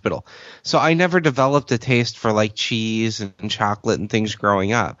the hospital. So I never developed a taste for like cheese and chocolate and things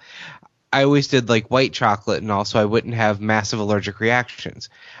growing up. I always did like white chocolate, and also I wouldn't have massive allergic reactions.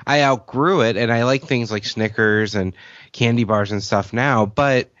 I outgrew it, and I like things like Snickers and candy bars and stuff now,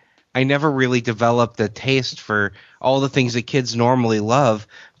 but I never really developed a taste for all the things that kids normally love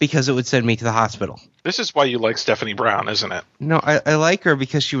because it would send me to the hospital. This is why you like Stephanie Brown, isn't it? No, I like her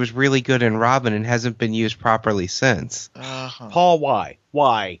because she was really good in Robin and hasn't been used properly since. Paul, why?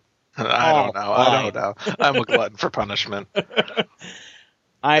 Why? I don't know. I'm a glutton for punishment.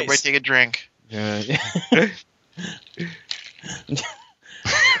 Everybody take a drink.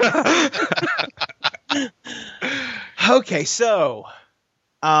 Okay, so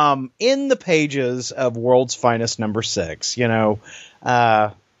in the pages of World's Finest number 6,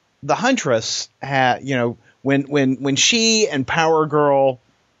 the Huntress had, when she and Power Girl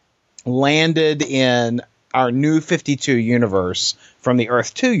landed in our New 52 universe from the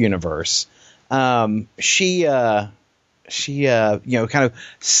Earth 2 universe, she kind of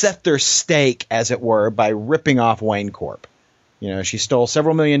set their stake, as it were, by ripping off Wayne Corp. She stole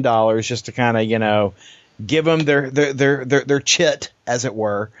several $1 million just to kind of, give them their chit, as it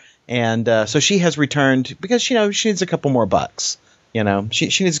were. And so she has returned because, she needs a couple more bucks. She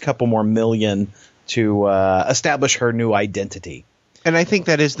needs a couple more million to establish her new identity. And I think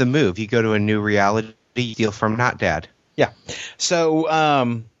that is the move. You go to a new reality, deal from Not Dad. Yeah.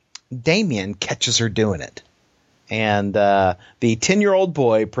 So Damien catches her doing it. And the 10-year-old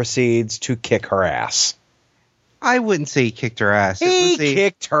boy proceeds to kick her ass. I wouldn't say he kicked her ass. He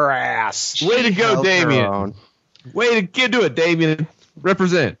kicked her ass. Way to go, Damien. Way to get to it, Damien.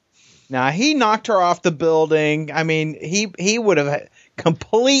 Represent. Now, he knocked her off the building. I mean, he would have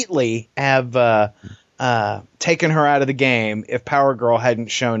completely have taken her out of the game if Power Girl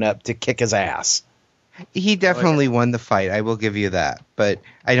hadn't shown up to kick his ass. He definitely won the fight. I will give you that. But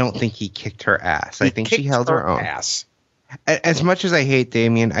I don't think he kicked her ass. I think she held her own. Ass. As much as I hate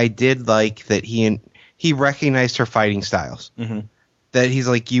Damian, I did like that he recognized her fighting styles. Mm-hmm. That he's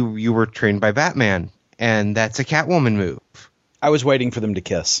like, you were trained by Batman, and that's a Catwoman move. I was waiting for them to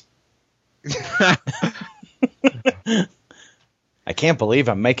kiss. I can't believe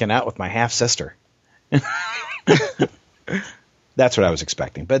I'm making out with my half sister. That's what I was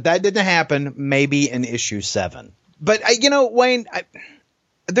expecting, but that didn't happen. Maybe in issue 7. But Wayne,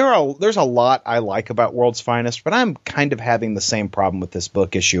 there's a lot I like about World's Finest, but I'm kind of having the same problem with this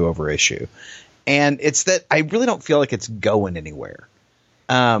book issue over issue, and it's that I really don't feel like it's going anywhere.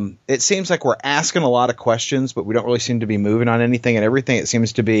 It seems like we're asking a lot of questions, but we don't really seem to be moving on anything, and everything it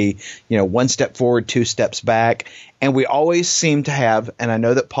seems to be, one step forward, 2 steps back. And we always seem to have, and I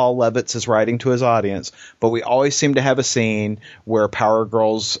know that Paul Levitz is writing to his audience, but we always seem to have a scene where Power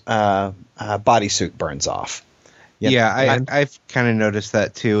Girl's bodysuit burns off. I've kind of noticed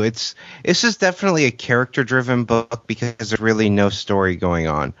that too. It's just definitely a character-driven book because there's really no story going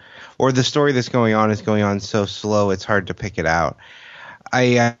on, or the story that's going on is going on so slow it's hard to pick it out.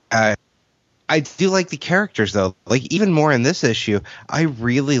 I do like the characters though. Like even more in this issue, I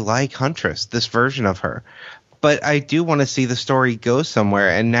really like Huntress, this version of her. But I do want to see the story go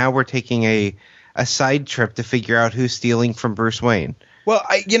somewhere, and now we're taking a side trip to figure out who's stealing from Bruce Wayne. Well,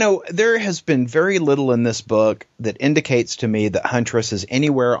 there has been very little in this book that indicates to me that Huntress is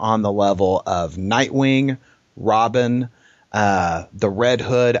anywhere on the level of Nightwing, Robin, the Red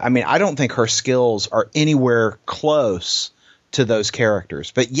Hood. I mean, I don't think her skills are anywhere close to those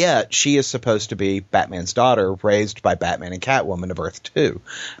characters, but yet she is supposed to be Batman's daughter, raised by Batman and Catwoman of Earth 2.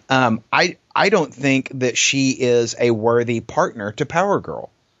 I don't think that she is a worthy partner to Power Girl.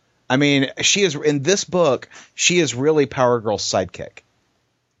 I mean, she is in this book. She is really Power Girl's sidekick.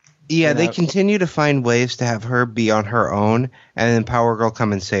 Yeah, they continue to find ways to have her be on her own, and then Power Girl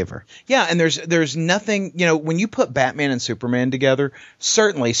come and save her. Yeah, and there's nothing, when you put Batman and Superman together,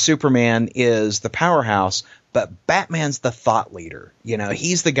 certainly Superman is the powerhouse, but Batman's the thought leader.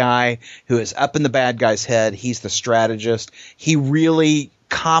 He's the guy who is up in the bad guy's head. He's the strategist. He really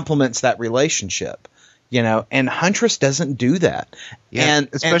complements that relationship, and Huntress doesn't do that. Yeah, and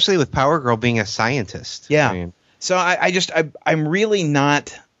especially with Power Girl being a scientist. Yeah. I mean, so I'm really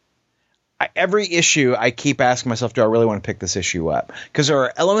not. Every issue I keep asking myself, do I really want to pick this issue up? Because there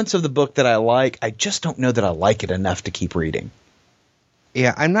are elements of the book that I like. I just don't know that I like it enough to keep reading.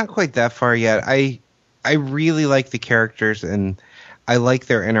 Yeah, I'm not quite that far yet. I really like the characters and I like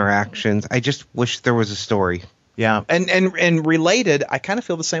their interactions. I just wish there was a story. Yeah, and related, I kind of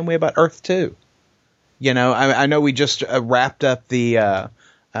feel the same way about Earth 2. I know we just wrapped up the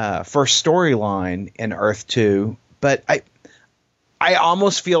first storyline in Earth 2, but I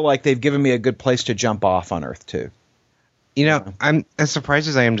almost feel like they've given me a good place to jump off on Earth 2. I'm as surprised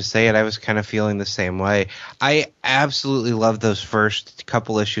as I am to say it. I was kind of feeling the same way. I absolutely loved those first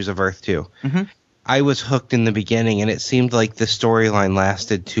couple issues of Earth 2. Mm-hmm. I was hooked in the beginning, and it seemed like the storyline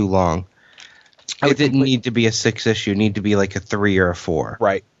lasted too long. It didn't need to be a 6 issue. It needed to be like a 3 or a 4.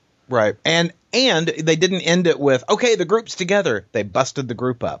 Right. And they didn't end it with, okay, the group's together. They busted the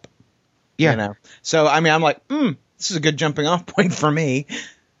group up. Yeah. So, I mean, I'm like, this is a good jumping off point for me.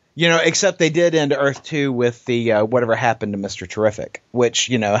 Except they did end Earth 2 with the whatever happened to Mr. Terrific, which,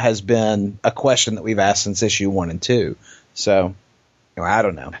 has been a question that we've asked since issue 1 and 2. So, I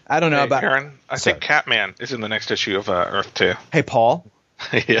don't know. I don't know about Aaron. I think Catman is in the next issue of Earth 2. Hey, Paul.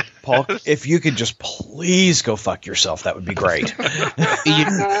 Yeah. Paul, if you could just please go fuck yourself, that would be great.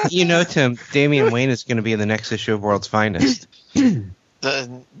 Tim, Damian Wayne is going to be in the next issue of World's Finest.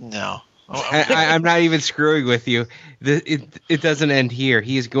 No. I'm not even screwing with you. It doesn't end here.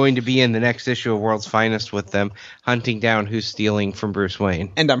 He is going to be in the next issue of World's Finest with them, hunting down who's stealing from Bruce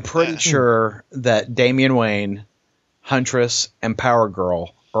Wayne. And I'm pretty sure that Damian Wayne, Huntress, and Power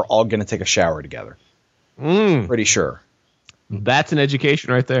Girl are all going to take a shower together. Pretty sure. That's an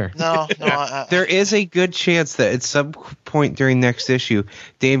education right there. No. There is a good chance that at some point during next issue,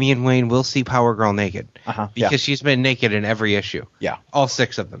 Damian Wayne will see Power Girl naked. Because she's been naked in every issue. Yeah. All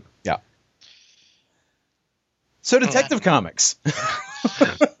 6 of them. Yeah. So Detective Comics.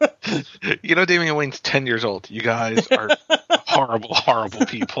 Damian Wayne's 10 years old. You guys are horrible, horrible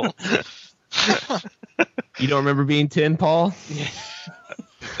people. You don't remember being 10, Paul?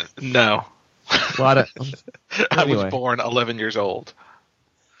 No. A lot of. I was born 11 years old.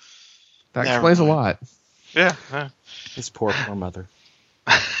 That explains a lot. Yeah. His poor mother.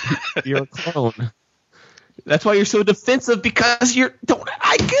 You're a clone. That's why you're so defensive, because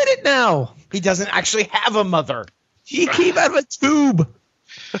I get it now. He doesn't actually have a mother. He came out of a tube.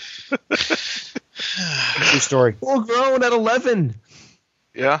 True story. Full grown at 11.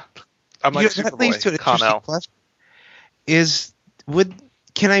 Yeah. I'm like Superboy, Connell. is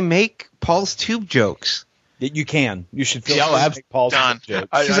can I make Paul's Tube jokes? You can. You should feel Yeah, like Paul's done. jokes.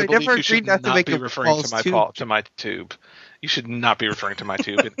 I Because I believe never you should agreed not to not make be a referring Paul's to my Tube. to my tube. You should not be referring to my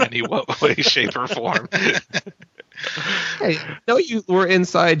tube in any way, shape, or form. Hey, no, you were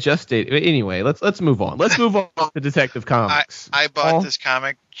inside Just Date. Anyway, let's move on. Let's move on to Detective Comics. I bought Paul? this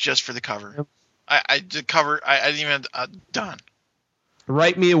comic just for the cover. I did cover. I didn't even done.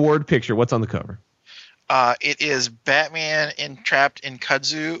 Write me a word picture. What's on the cover? It is Batman entrapped in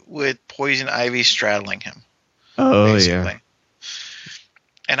kudzu with Poison Ivy straddling him. Oh basically.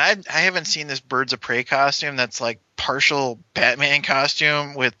 And I haven't seen this Birds of Prey costume that's like partial Batman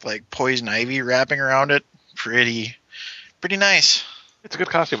costume with like Poison Ivy wrapping around it. Pretty nice. It's a good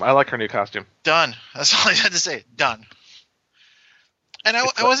costume. I like her new costume. Done. That's all I had to say. Done. And I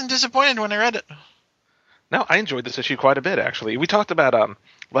wasn't disappointed when I read it. No, I enjoyed this issue quite a bit, actually. We talked about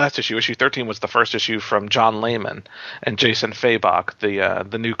last issue. Issue 13 was the first issue from John Layman and Jason Fabok,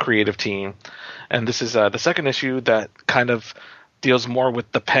 the new creative team. And this is the second issue that kind of deals more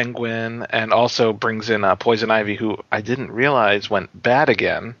with the Penguin and also brings in Poison Ivy, who I didn't realize went bad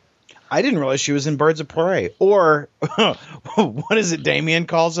again. I didn't realize she was in Birds of Prey. Or what is it Damien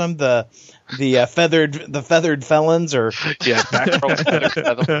calls them? The feathered felons, or Yeah,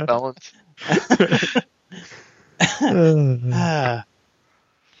 feathered felons.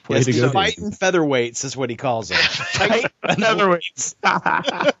 yes, to the go, fighting featherweights is what he calls them. Featherweights.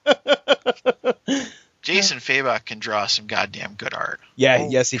 Jason Fabok can draw some goddamn good art. Yeah,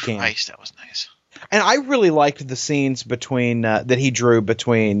 yes, he can. Christ, that was nice. And I really liked the scenes between that he drew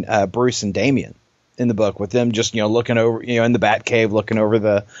between Bruce and Damien in the book, with them just looking over in the Batcave, looking over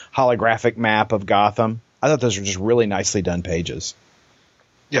the holographic map of Gotham. I thought those were just really nicely done pages.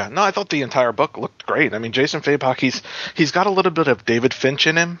 Yeah, no, I thought the entire book looked great. I mean, Jason Fabok, he's got a little bit of David Finch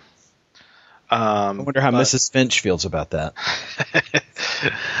in him. I wonder how Mrs. Finch feels about that.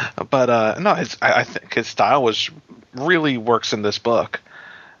 But no, I think his style really works in this book,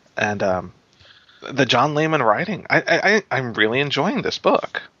 and the John Layman writing, I'm really enjoying this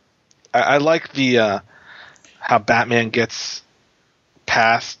book. I like the how Batman gets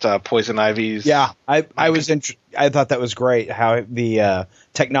past Poison Ivy's. Yeah, I thought that was great. How the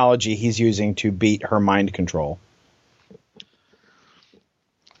technology he's using to beat her mind control.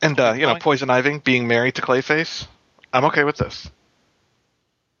 And Poison Ivy being married to Clayface, I'm okay with this.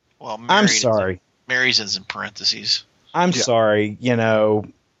 Well, I'm sorry. Mary's is in parentheses. I'm sorry.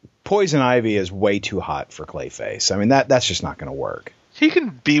 Poison Ivy is way too hot for Clayface. I mean, that's just not going to work. He can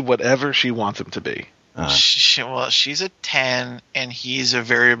be whatever she wants him to be. She's a 10, and he's a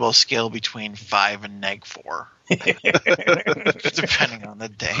variable scale between 5 and -4. Depending on the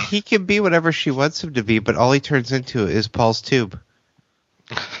day. He can be whatever she wants him to be, but all he turns into is Paul's Tube.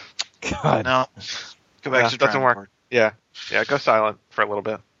 God. No. Go back to the doesn't work. Yeah, go silent for a little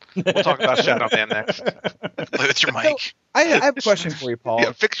bit. We'll talk about Shadow Man next. Play with your mic. I have a question for you, Paul.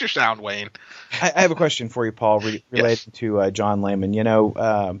 Yeah, fix your sound, Wayne. I have a question for you, Paul, related to John Layman.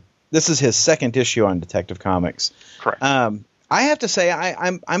 This is his second issue on Detective Comics. Correct. I have to say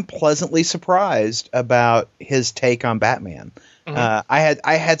I'm pleasantly surprised about his take on Batman. Mm-hmm.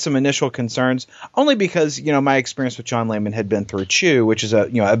 I had some initial concerns, only because my experience with John Layman had been through Chew, which is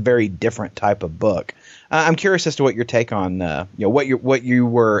a very different type of book. I'm curious as to what your take on what you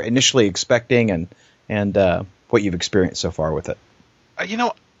were initially expecting and what you've experienced so far with it.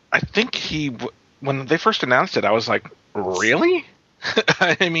 I think when they first announced it, I was like, really?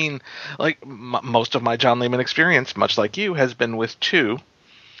 I mean, like most of my John Layman experience, much like you, has been with Chew.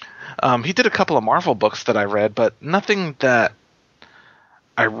 He did a couple of Marvel books that I read, but nothing that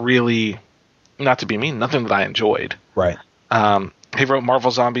I really, not to be mean, nothing that I enjoyed. Right. He wrote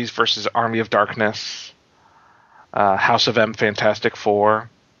Marvel Zombies versus Army of Darkness, House of M, Fantastic Four.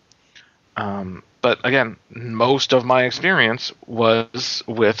 But again, most of my experience was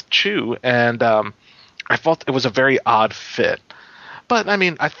with Chew, and I felt it was a very odd fit. But I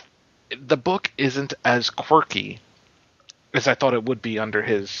mean, the book isn't as quirky as I thought it would be under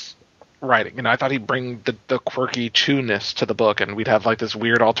his writing. I thought he'd bring the quirky Chewness to the book, and we'd have like this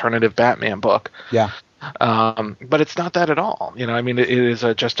weird alternative Batman book. Yeah. But it's not that at all. I mean, it is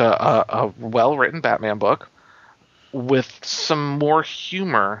just a well-written Batman book with some more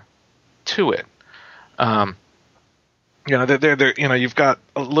humor to it. You've got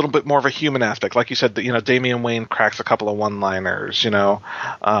a little bit more of a human aspect, like you said. Damian Wayne cracks a couple of one-liners.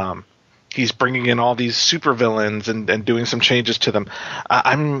 He's bringing in all these supervillains and doing some changes to them.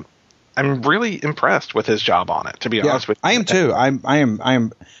 I'm really impressed with his job on it. To be honest with you, I am too. I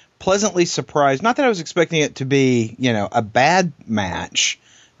am pleasantly surprised. Not that I was expecting it to be a bad match,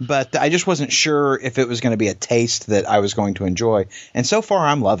 but I just wasn't sure if it was going to be a taste that I was going to enjoy. And so far,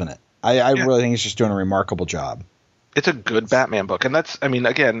 I'm loving it. I really think it's just doing a remarkable job. It's a good Batman book, and that's, I mean,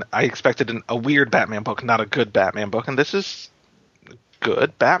 again, I expected a weird Batman book, not a good Batman book, and this is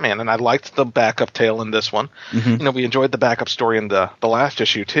good Batman, and I liked the backup tale in this one. Mm-hmm. You know, we enjoyed the backup story in the last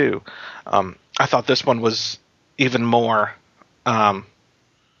issue, too. I thought this one was even more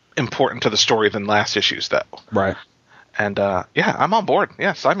important to the story than last issue's, though. Right. And, yeah, I'm on board.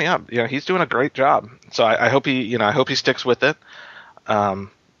 Yeah, sign me up. You know, he's doing a great job. So I hope he sticks with it.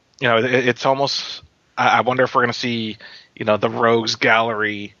 You know, it's almost, I wonder if we're going to see, you know, the rogues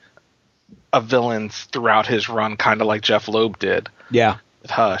gallery of villains throughout his run, kind of like Jeff Loeb did. Yeah.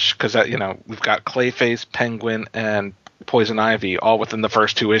 With Hush, because, you know, we've got Clayface, Penguin, and Poison Ivy all within the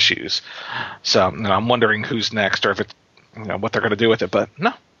first 2 issues. So, you know, I'm wondering who's next, or if it's, you know, what they're going to do with it. But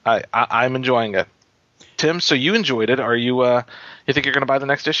no, I'm enjoying it. Tim, so you enjoyed it. Are you? You think you're going to buy the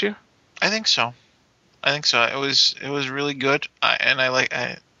next issue? I think so. It was really good,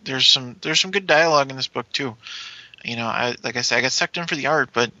 there's some good dialogue in this book too. You know, like I said, I got sucked in for the art,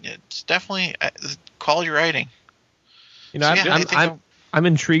 but it's definitely quality writing. You know, So, yeah, I'm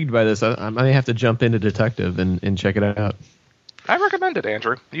intrigued by this. I may have to jump into Detective and check it out. I recommend it,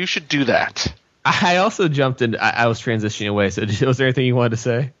 Andrew. You should do that. I also jumped in. I was transitioning away. So, was there anything you wanted to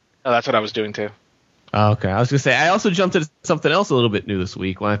say? Oh, that's what I was doing too. Oh, okay. I was going to say, I also jumped into something else a little bit new this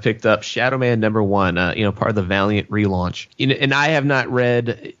week when I picked up Shadow Man #1, you know, part of the Valiant relaunch. And I have not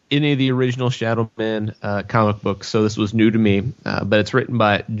read any of the original Shadow Man comic books, so this was new to me. But it's written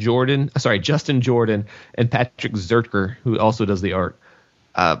by Justin Jordan and Patrick Zertker, who also does the art.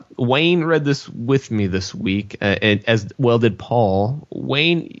 Wayne read this with me this week, and as well did Paul.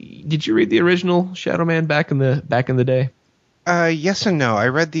 Wayne, did you read the original Shadow Man back in the day? Yes and no. I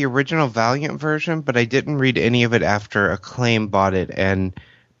read the original Valiant version, but I didn't read any of it after Acclaim bought it and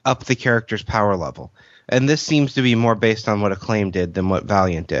upped the character's power level. And this seems to be more based on what Acclaim did than what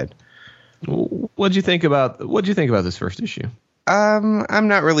Valiant did. What'd you think about this first issue? I'm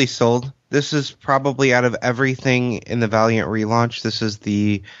not really sold. This is probably, out of everything in the Valiant relaunch, this is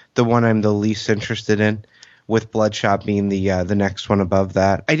the one I'm the least interested in, with Bloodshot being the next one above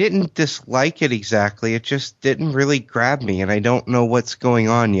that. I didn't dislike it exactly. It just didn't really grab me, and I don't know what's going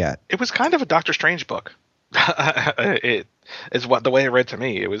on yet. It was kind of a Doctor Strange book. It is what the way it read to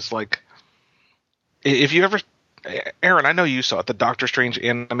me. It was like, if you ever, Aaron, I know you saw it, the Doctor Strange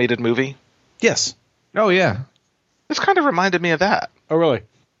animated movie. Yes. Oh, yeah. This kind of reminded me of that. Oh, really?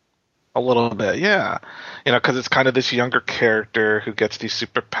 A little bit, yeah. You know, because it's kind of this younger character who gets these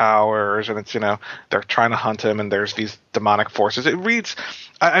superpowers, and it's, you know, they're trying to hunt him, and there's these demonic forces. It reads,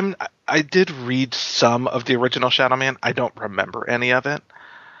 I did read some of the original Shadow Man. I don't remember any of it.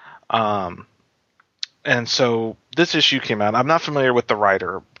 And so this issue came out. I'm not familiar with the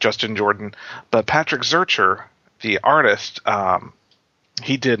writer, Justin Jordan, but Patrick Zertker, the artist,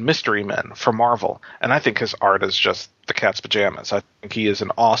 he did Mystery Men for Marvel, and I think his art is just the cat's pajamas. I think he is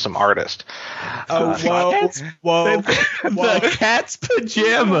an awesome artist. Whoa. The cat's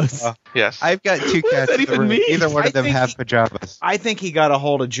pajamas. Yes. I've got 2 cats. that even mean? Neither one of them think have pajamas. I think he got a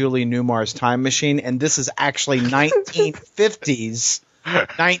hold of Julie Newmar's time machine, and this is actually 1950s,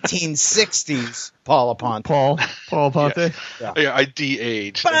 1960s Paul Aponte. Paul Aponte. Yeah, I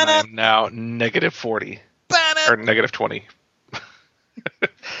de-aged, and I am now -40. Or -20.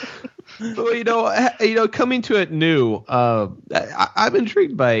 Well, you know, coming to it new, I'm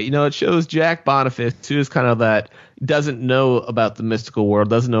intrigued by it. You know, it shows Jack Boniface, who is kind of that, doesn't know about the mystical world,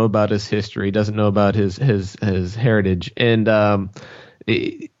 doesn't know about his history, doesn't know about his heritage, and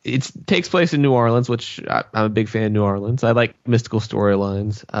it takes place in New Orleans, which I'm a big fan of New Orleans. I like mystical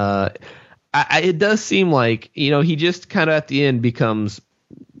storylines. It does seem like, you know, he just kind of at the end becomes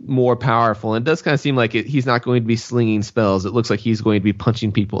more powerful, and it does kind of seem like he's not going to be slinging spells. It looks like he's going to be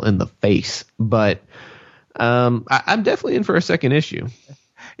punching people in the face. But I'm definitely in for a second issue.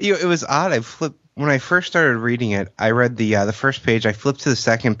 You know, it was odd. When I first started reading it, I read the first page. I flipped to the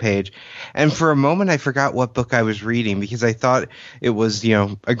second page, and for a moment I forgot what book I was reading, because I thought it was, you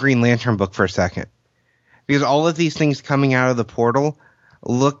know, a Green Lantern book for a second. Because all of these things coming out of the portal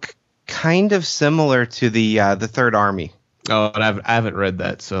look kind of similar to the Third Army. Oh, and I haven't read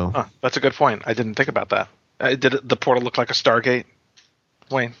that, so. Huh, that's a good point. I didn't think about that. Did the portal look like a Stargate,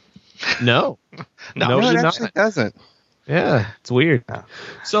 Wayne? No. No, it did actually doesn't. Yeah, it's weird. No.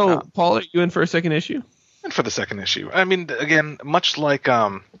 So, No. Paul, are you in for a second issue? And for the second issue. I mean, again, much like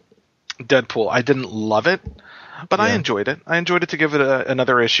Deadpool, I didn't love it, but I enjoyed it. I enjoyed it to give it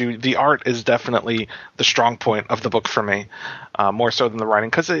another issue. The art is definitely the strong point of the book for me, more so than the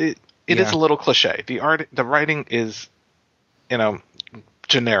writing, because it is a little cliche. The writing is, you know,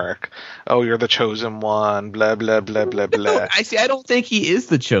 generic. Oh, you're the chosen one, blah, blah, blah, blah, blah. No, I don't think he is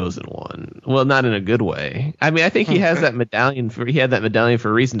the chosen one. Well, not in a good way. I mean, I think he has that medallion for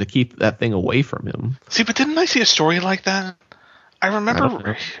a reason to keep that thing away from him. See, but didn't I see a story like that? I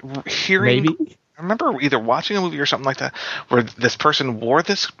remember hearing. Maybe. I remember either watching a movie or something like that where this person wore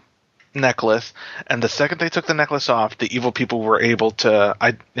this necklace, and the second they took the necklace off, the evil people were able to,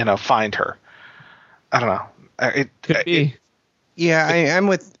 find her. I don't know. Could be. I'm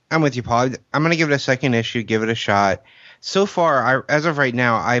with you, Paul. I'm gonna give it a second issue, give it a shot. So far, as of right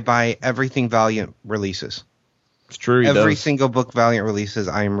now, I buy everything Valiant releases. It's true. Every single book Valiant releases,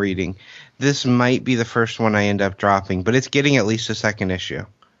 I am reading. This might be the first one I end up dropping, but it's getting at least a second issue.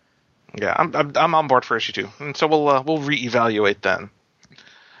 Yeah, I'm on board for issue 2, and so we'll reevaluate then.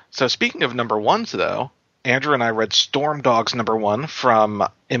 So speaking of number ones, though, Andrew and I read Storm Dogs number 1 from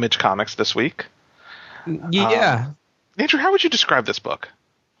Image Comics this week. Yeah. Andrew, how would you describe this book?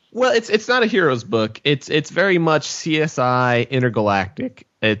 Well, it's not a hero's book. It's very much CSI intergalactic.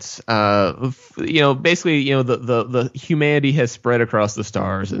 It's basically the humanity has spread across the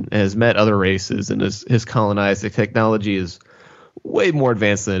stars and has met other races and has colonized. The technology is way more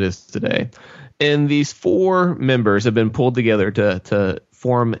advanced than it is today. And these 4 members have been pulled together to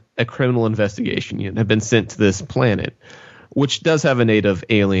form a criminal investigation unit, have been sent to this planet, which does have a native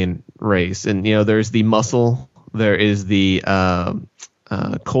alien race. And, there's the muscle, there is the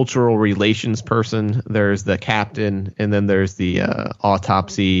cultural relations person, there's the captain, and then there's the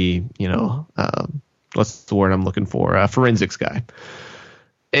autopsy, what's the word I'm looking for? Forensics guy.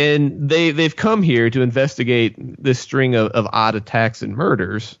 And they've come here to investigate this string of odd attacks and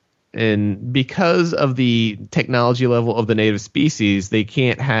murders. And because of the technology level of the native species, they're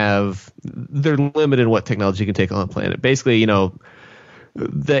limited in what technology can take on the planet. Basically, the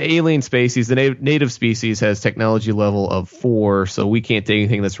alien species, the native species has technology level of 4, so we can't take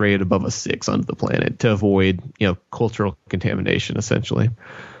anything that's rated above a 6 onto the planet to avoid, cultural contamination, essentially.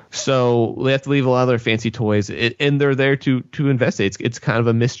 So they have to leave a lot of their fancy toys, and they're there to investigate. It's kind of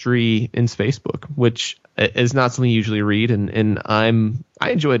a mystery in space book, which is not something you usually read, and I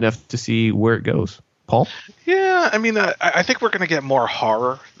enjoy it enough to see where it goes. Paul? Yeah, I mean, I think we're going to get more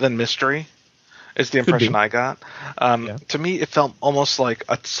horror than mystery, is the impression I got. To me, it felt almost like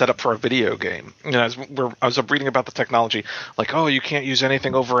a setup for a video game. As I was reading about the technology, like, oh, you can't use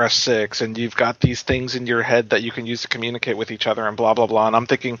anything over S6, and you've got these things in your head that you can use to communicate with each other, and blah, blah, blah. And I'm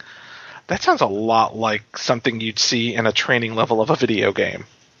thinking, that sounds a lot like something you'd see in a training level of a video game.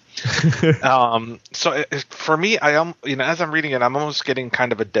 So for me, as I'm reading it, I'm almost getting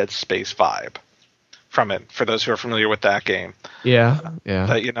kind of a Dead Space vibe from it, for those who are familiar with that game. Yeah.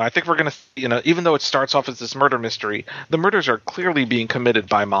 I think we're going to, even though it starts off as this murder mystery, the murders are clearly being committed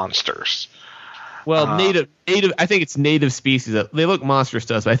by monsters. Well, native. I think it's native species. They look monstrous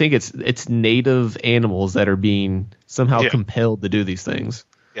to us, but I think it's native animals that are being somehow compelled to do these things.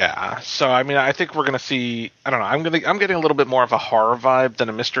 Yeah. So I mean, I think we're going to see. I don't know. I'm getting a little bit more of a horror vibe than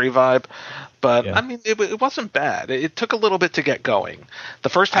a mystery vibe, but I mean, it wasn't bad. It took a little bit to get going. The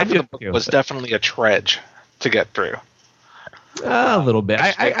first half of the book was definitely a trudge to get through. A little bit.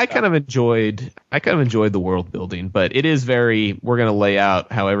 I kind of enjoyed the world building, but it is very. We're going to lay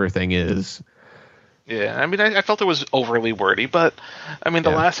out how everything is. Yeah, I mean, I felt it was overly wordy, but I mean,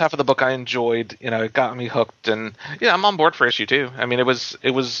 the last half of the book I enjoyed. It got me hooked, and I'm on board for issue 2. I mean, it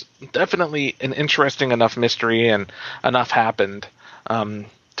was definitely an interesting enough mystery, and enough happened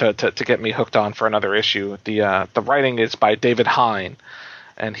to get me hooked on for another issue. The writing is by David Hine,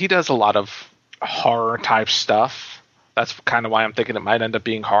 and he does a lot of horror type stuff. That's kind of why I'm thinking it might end up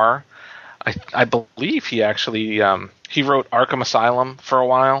being horror. I believe he actually he wrote Arkham Asylum for a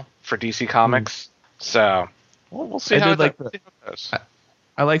while for DC Comics. So we'll see how it goes.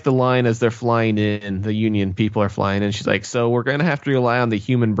 I like the line as they're flying in, the Union people are flying in. She's like, so we're going to have to rely on the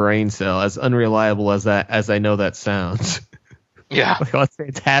human brain cell, as unreliable as I know that sounds. Yeah. Like, oh, that's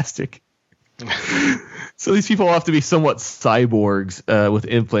fantastic. So these people have to be somewhat cyborgs with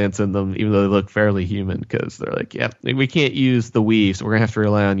implants in them, even though they look fairly human, because they're like, yeah, we can't use the weave, so we're going to have to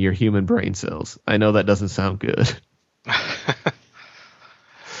rely on your human brain cells. I know that doesn't sound good.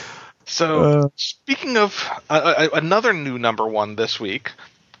 So, speaking of another new number 1 this week,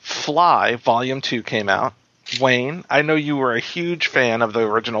 Fly Volume 2 came out. Wayne, I know you were a huge fan of the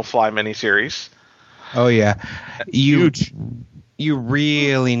original Fly miniseries. Oh, yeah. Huge. You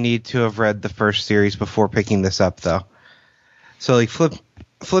really need to have read the first series before picking this up, though. So, like,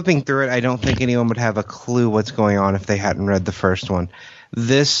 flipping through it, I don't think anyone would have a clue what's going on if they hadn't read the first one.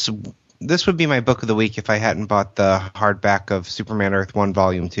 This this would be my book of the week if I hadn't bought the hardback of Superman Earth 1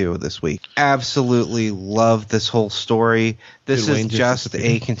 Volume 2 this week. Absolutely love this whole story. This is just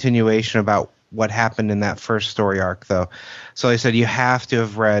a continuation about what happened in that first story arc, though. So I said you have to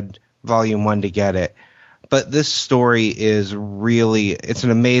have read Volume 1 to get it. But this story is really, it's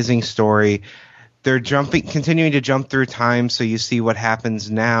an amazing story. They're continuing to jump through time, so you see what happens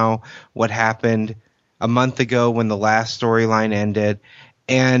now, what happened a month ago when the last storyline ended,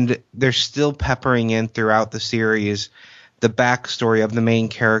 and they're still peppering in throughout the series the backstory of the main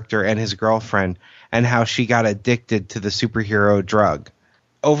character and his girlfriend and how she got addicted to the superhero drug.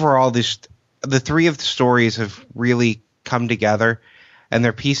 Overall, the three of the stories have really come together, and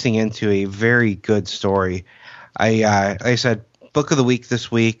they're piecing into a very good story. I said, book of the week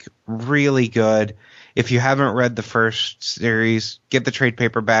this week, really good. If you haven't read the first series, get the trade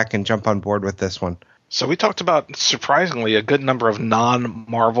paperback and jump on board with this one. So we talked about, surprisingly, a good number of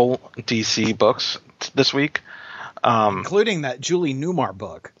non-Marvel DC books this week. Including that Julie Newmar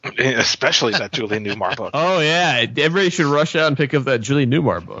book. Especially that Julie Newmar book. Oh, yeah. Everybody should rush out and pick up that Julie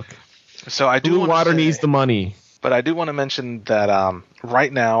Newmar book. So I do Blue Water needs the money. But I do want to mention that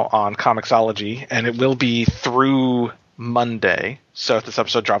right now on Comixology, and it will be through Monday, so if this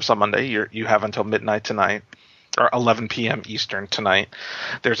episode drops on Monday, you have until midnight tonight, or 11 p.m. Eastern tonight.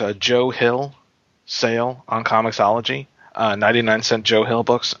 There's a Joe Hill sale on Comixology, 99-cent Joe Hill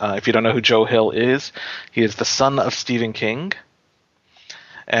books. If you don't know who Joe Hill is, he is the son of Stephen King,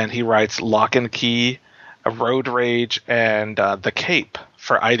 and he writes Lock and Key, Road Rage, and The Cape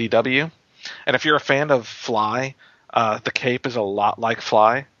for IDW. And if you're a fan of Fly, The Cape is a lot like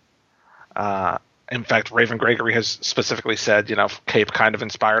Fly. In fact, Raven Gregory has specifically said, Cape kind of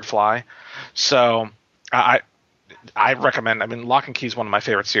inspired Fly. So I recommend. I mean, Lock and Key is one of my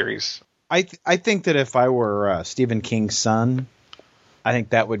favorite series. I think that if I were Stephen King's son, I think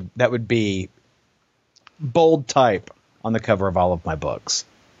that would be bold type on the cover of all of my books.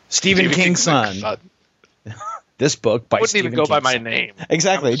 Stephen King's son. This book by Stephen King's wouldn't even go by my name.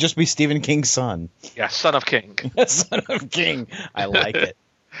 Exactly. It'd just be Stephen King's son. Yeah, son of King. Son of King. I like it.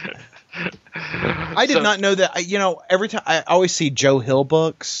 I did not know that. Every time I always see Joe Hill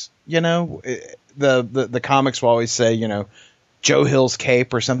books, the comics will always say, Joe Hill's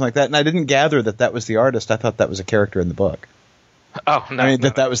Cape or something like that. And I didn't gather that was the artist. I thought that was a character in the book. Oh, no. I mean,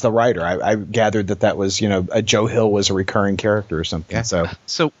 that was the writer. I gathered that was, a Joe Hill was a recurring character or something. Yeah.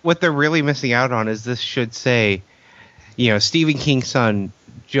 So what they're really missing out on is this should say, Stephen King's son,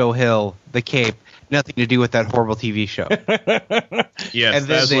 Joe Hill, The Cape, nothing to do with that horrible TV show. Yes, and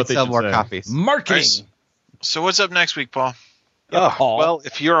then they'd sell more copies. Marketing. So what's up next week, Paul? Well,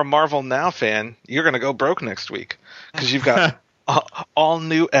 if you're a Marvel Now fan, you're going to go broke next week because you've got all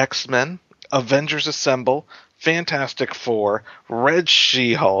new X-Men, Avengers Assemble, Fantastic Four, Red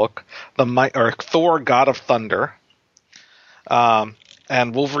She-Hulk, Thor: God of Thunder,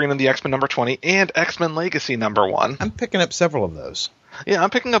 and Wolverine and the X-Men number 20, and X-Men Legacy number 1. I'm picking up several of those. Yeah, I'm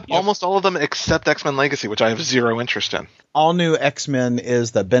picking up almost all of them except X-Men Legacy, which I have zero interest in. All New X-Men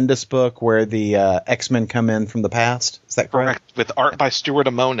is the Bendis book where the X-Men come in from the past. Is that correct? With art by Stuart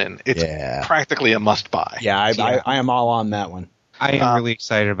Amonin. It's practically a must-buy. Yeah, I am all on that one. I am really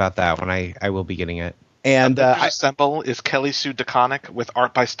excited about that one. I will be getting it. And Assemble is Kelly Sue DeConnick with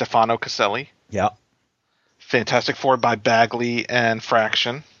art by Stefano Caselli. Yeah. Fantastic Four by Bagley and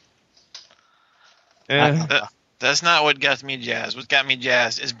Fraction. That's not what got me jazzed. What got me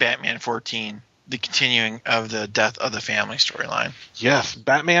jazzed is Batman 14, the continuing of the Death of the Family storyline. Yes,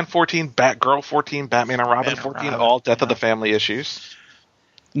 Batman 14, Batgirl 14, Batman and Robin 14, all Death of the Family issues.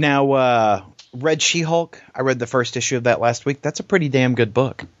 Now, Red She-Hulk, I read the first issue of that last week. That's a pretty damn good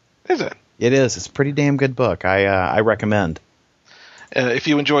book. Is it? It is. It's a pretty damn good book. I recommend. If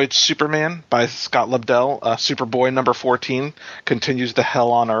you enjoyed Superman by Scott Lobdell, Superboy number 14 continues the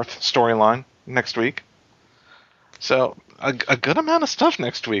Hell on Earth storyline next week. So a good amount of stuff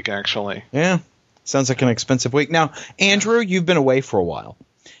next week, actually. Yeah. Sounds like an expensive week. Now, Andrew, you've been away for a while.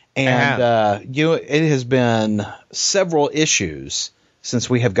 And it has been several issues since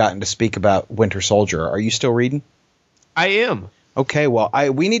we have gotten to speak about Winter Soldier. Are you still reading? I am. Okay, well,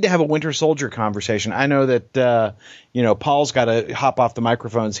 we need to have a Winter Soldier conversation. I know that Paul's got to hop off the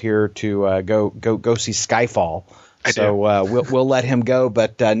microphones here to go see Skyfall. We'll let him go.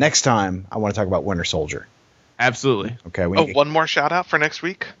 But next time, I want to talk about Winter Soldier. Absolutely. Okay. One more shout out for next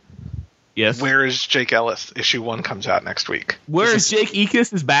week. Yes. Where is Jake Ellis? Issue 1 comes out next week. Where is Jake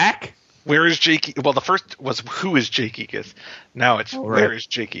Ekis is back? Where is Jake? Well, the first was who is Jake Ekis? Now it's where is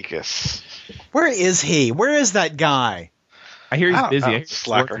Jake Ekis? Where is he? Where is that guy? I hear he's busy.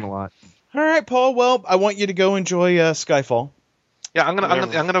 Slacker. A lot. All right, Paul. Well, I want you to go enjoy Skyfall. Yeah, I'm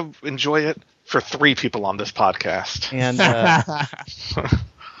gonna enjoy it for 3 people on this podcast.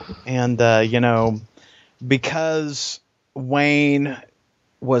 And because Wayne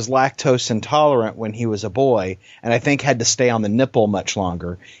was lactose intolerant when he was a boy, and I think had to stay on the nipple much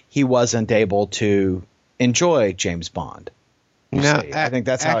longer, he wasn't able to enjoy James Bond. No, I think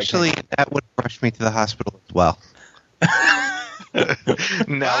that's how that would have rushed me to the hospital as well.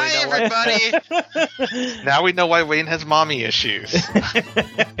 Bye, everybody. Now we know why Wayne has mommy issues.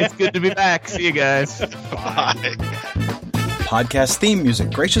 It's good to be back. See you guys. Bye. Podcast theme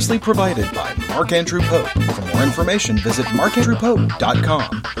music graciously provided by Mark Andrew Pope. For more information, visit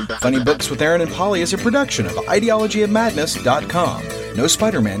markandrewpope.com. Funny Books with Aaron and Polly is a production of ideologyofmadness.com. No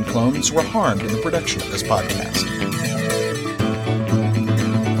Spider-Man clones were harmed in the production of this podcast.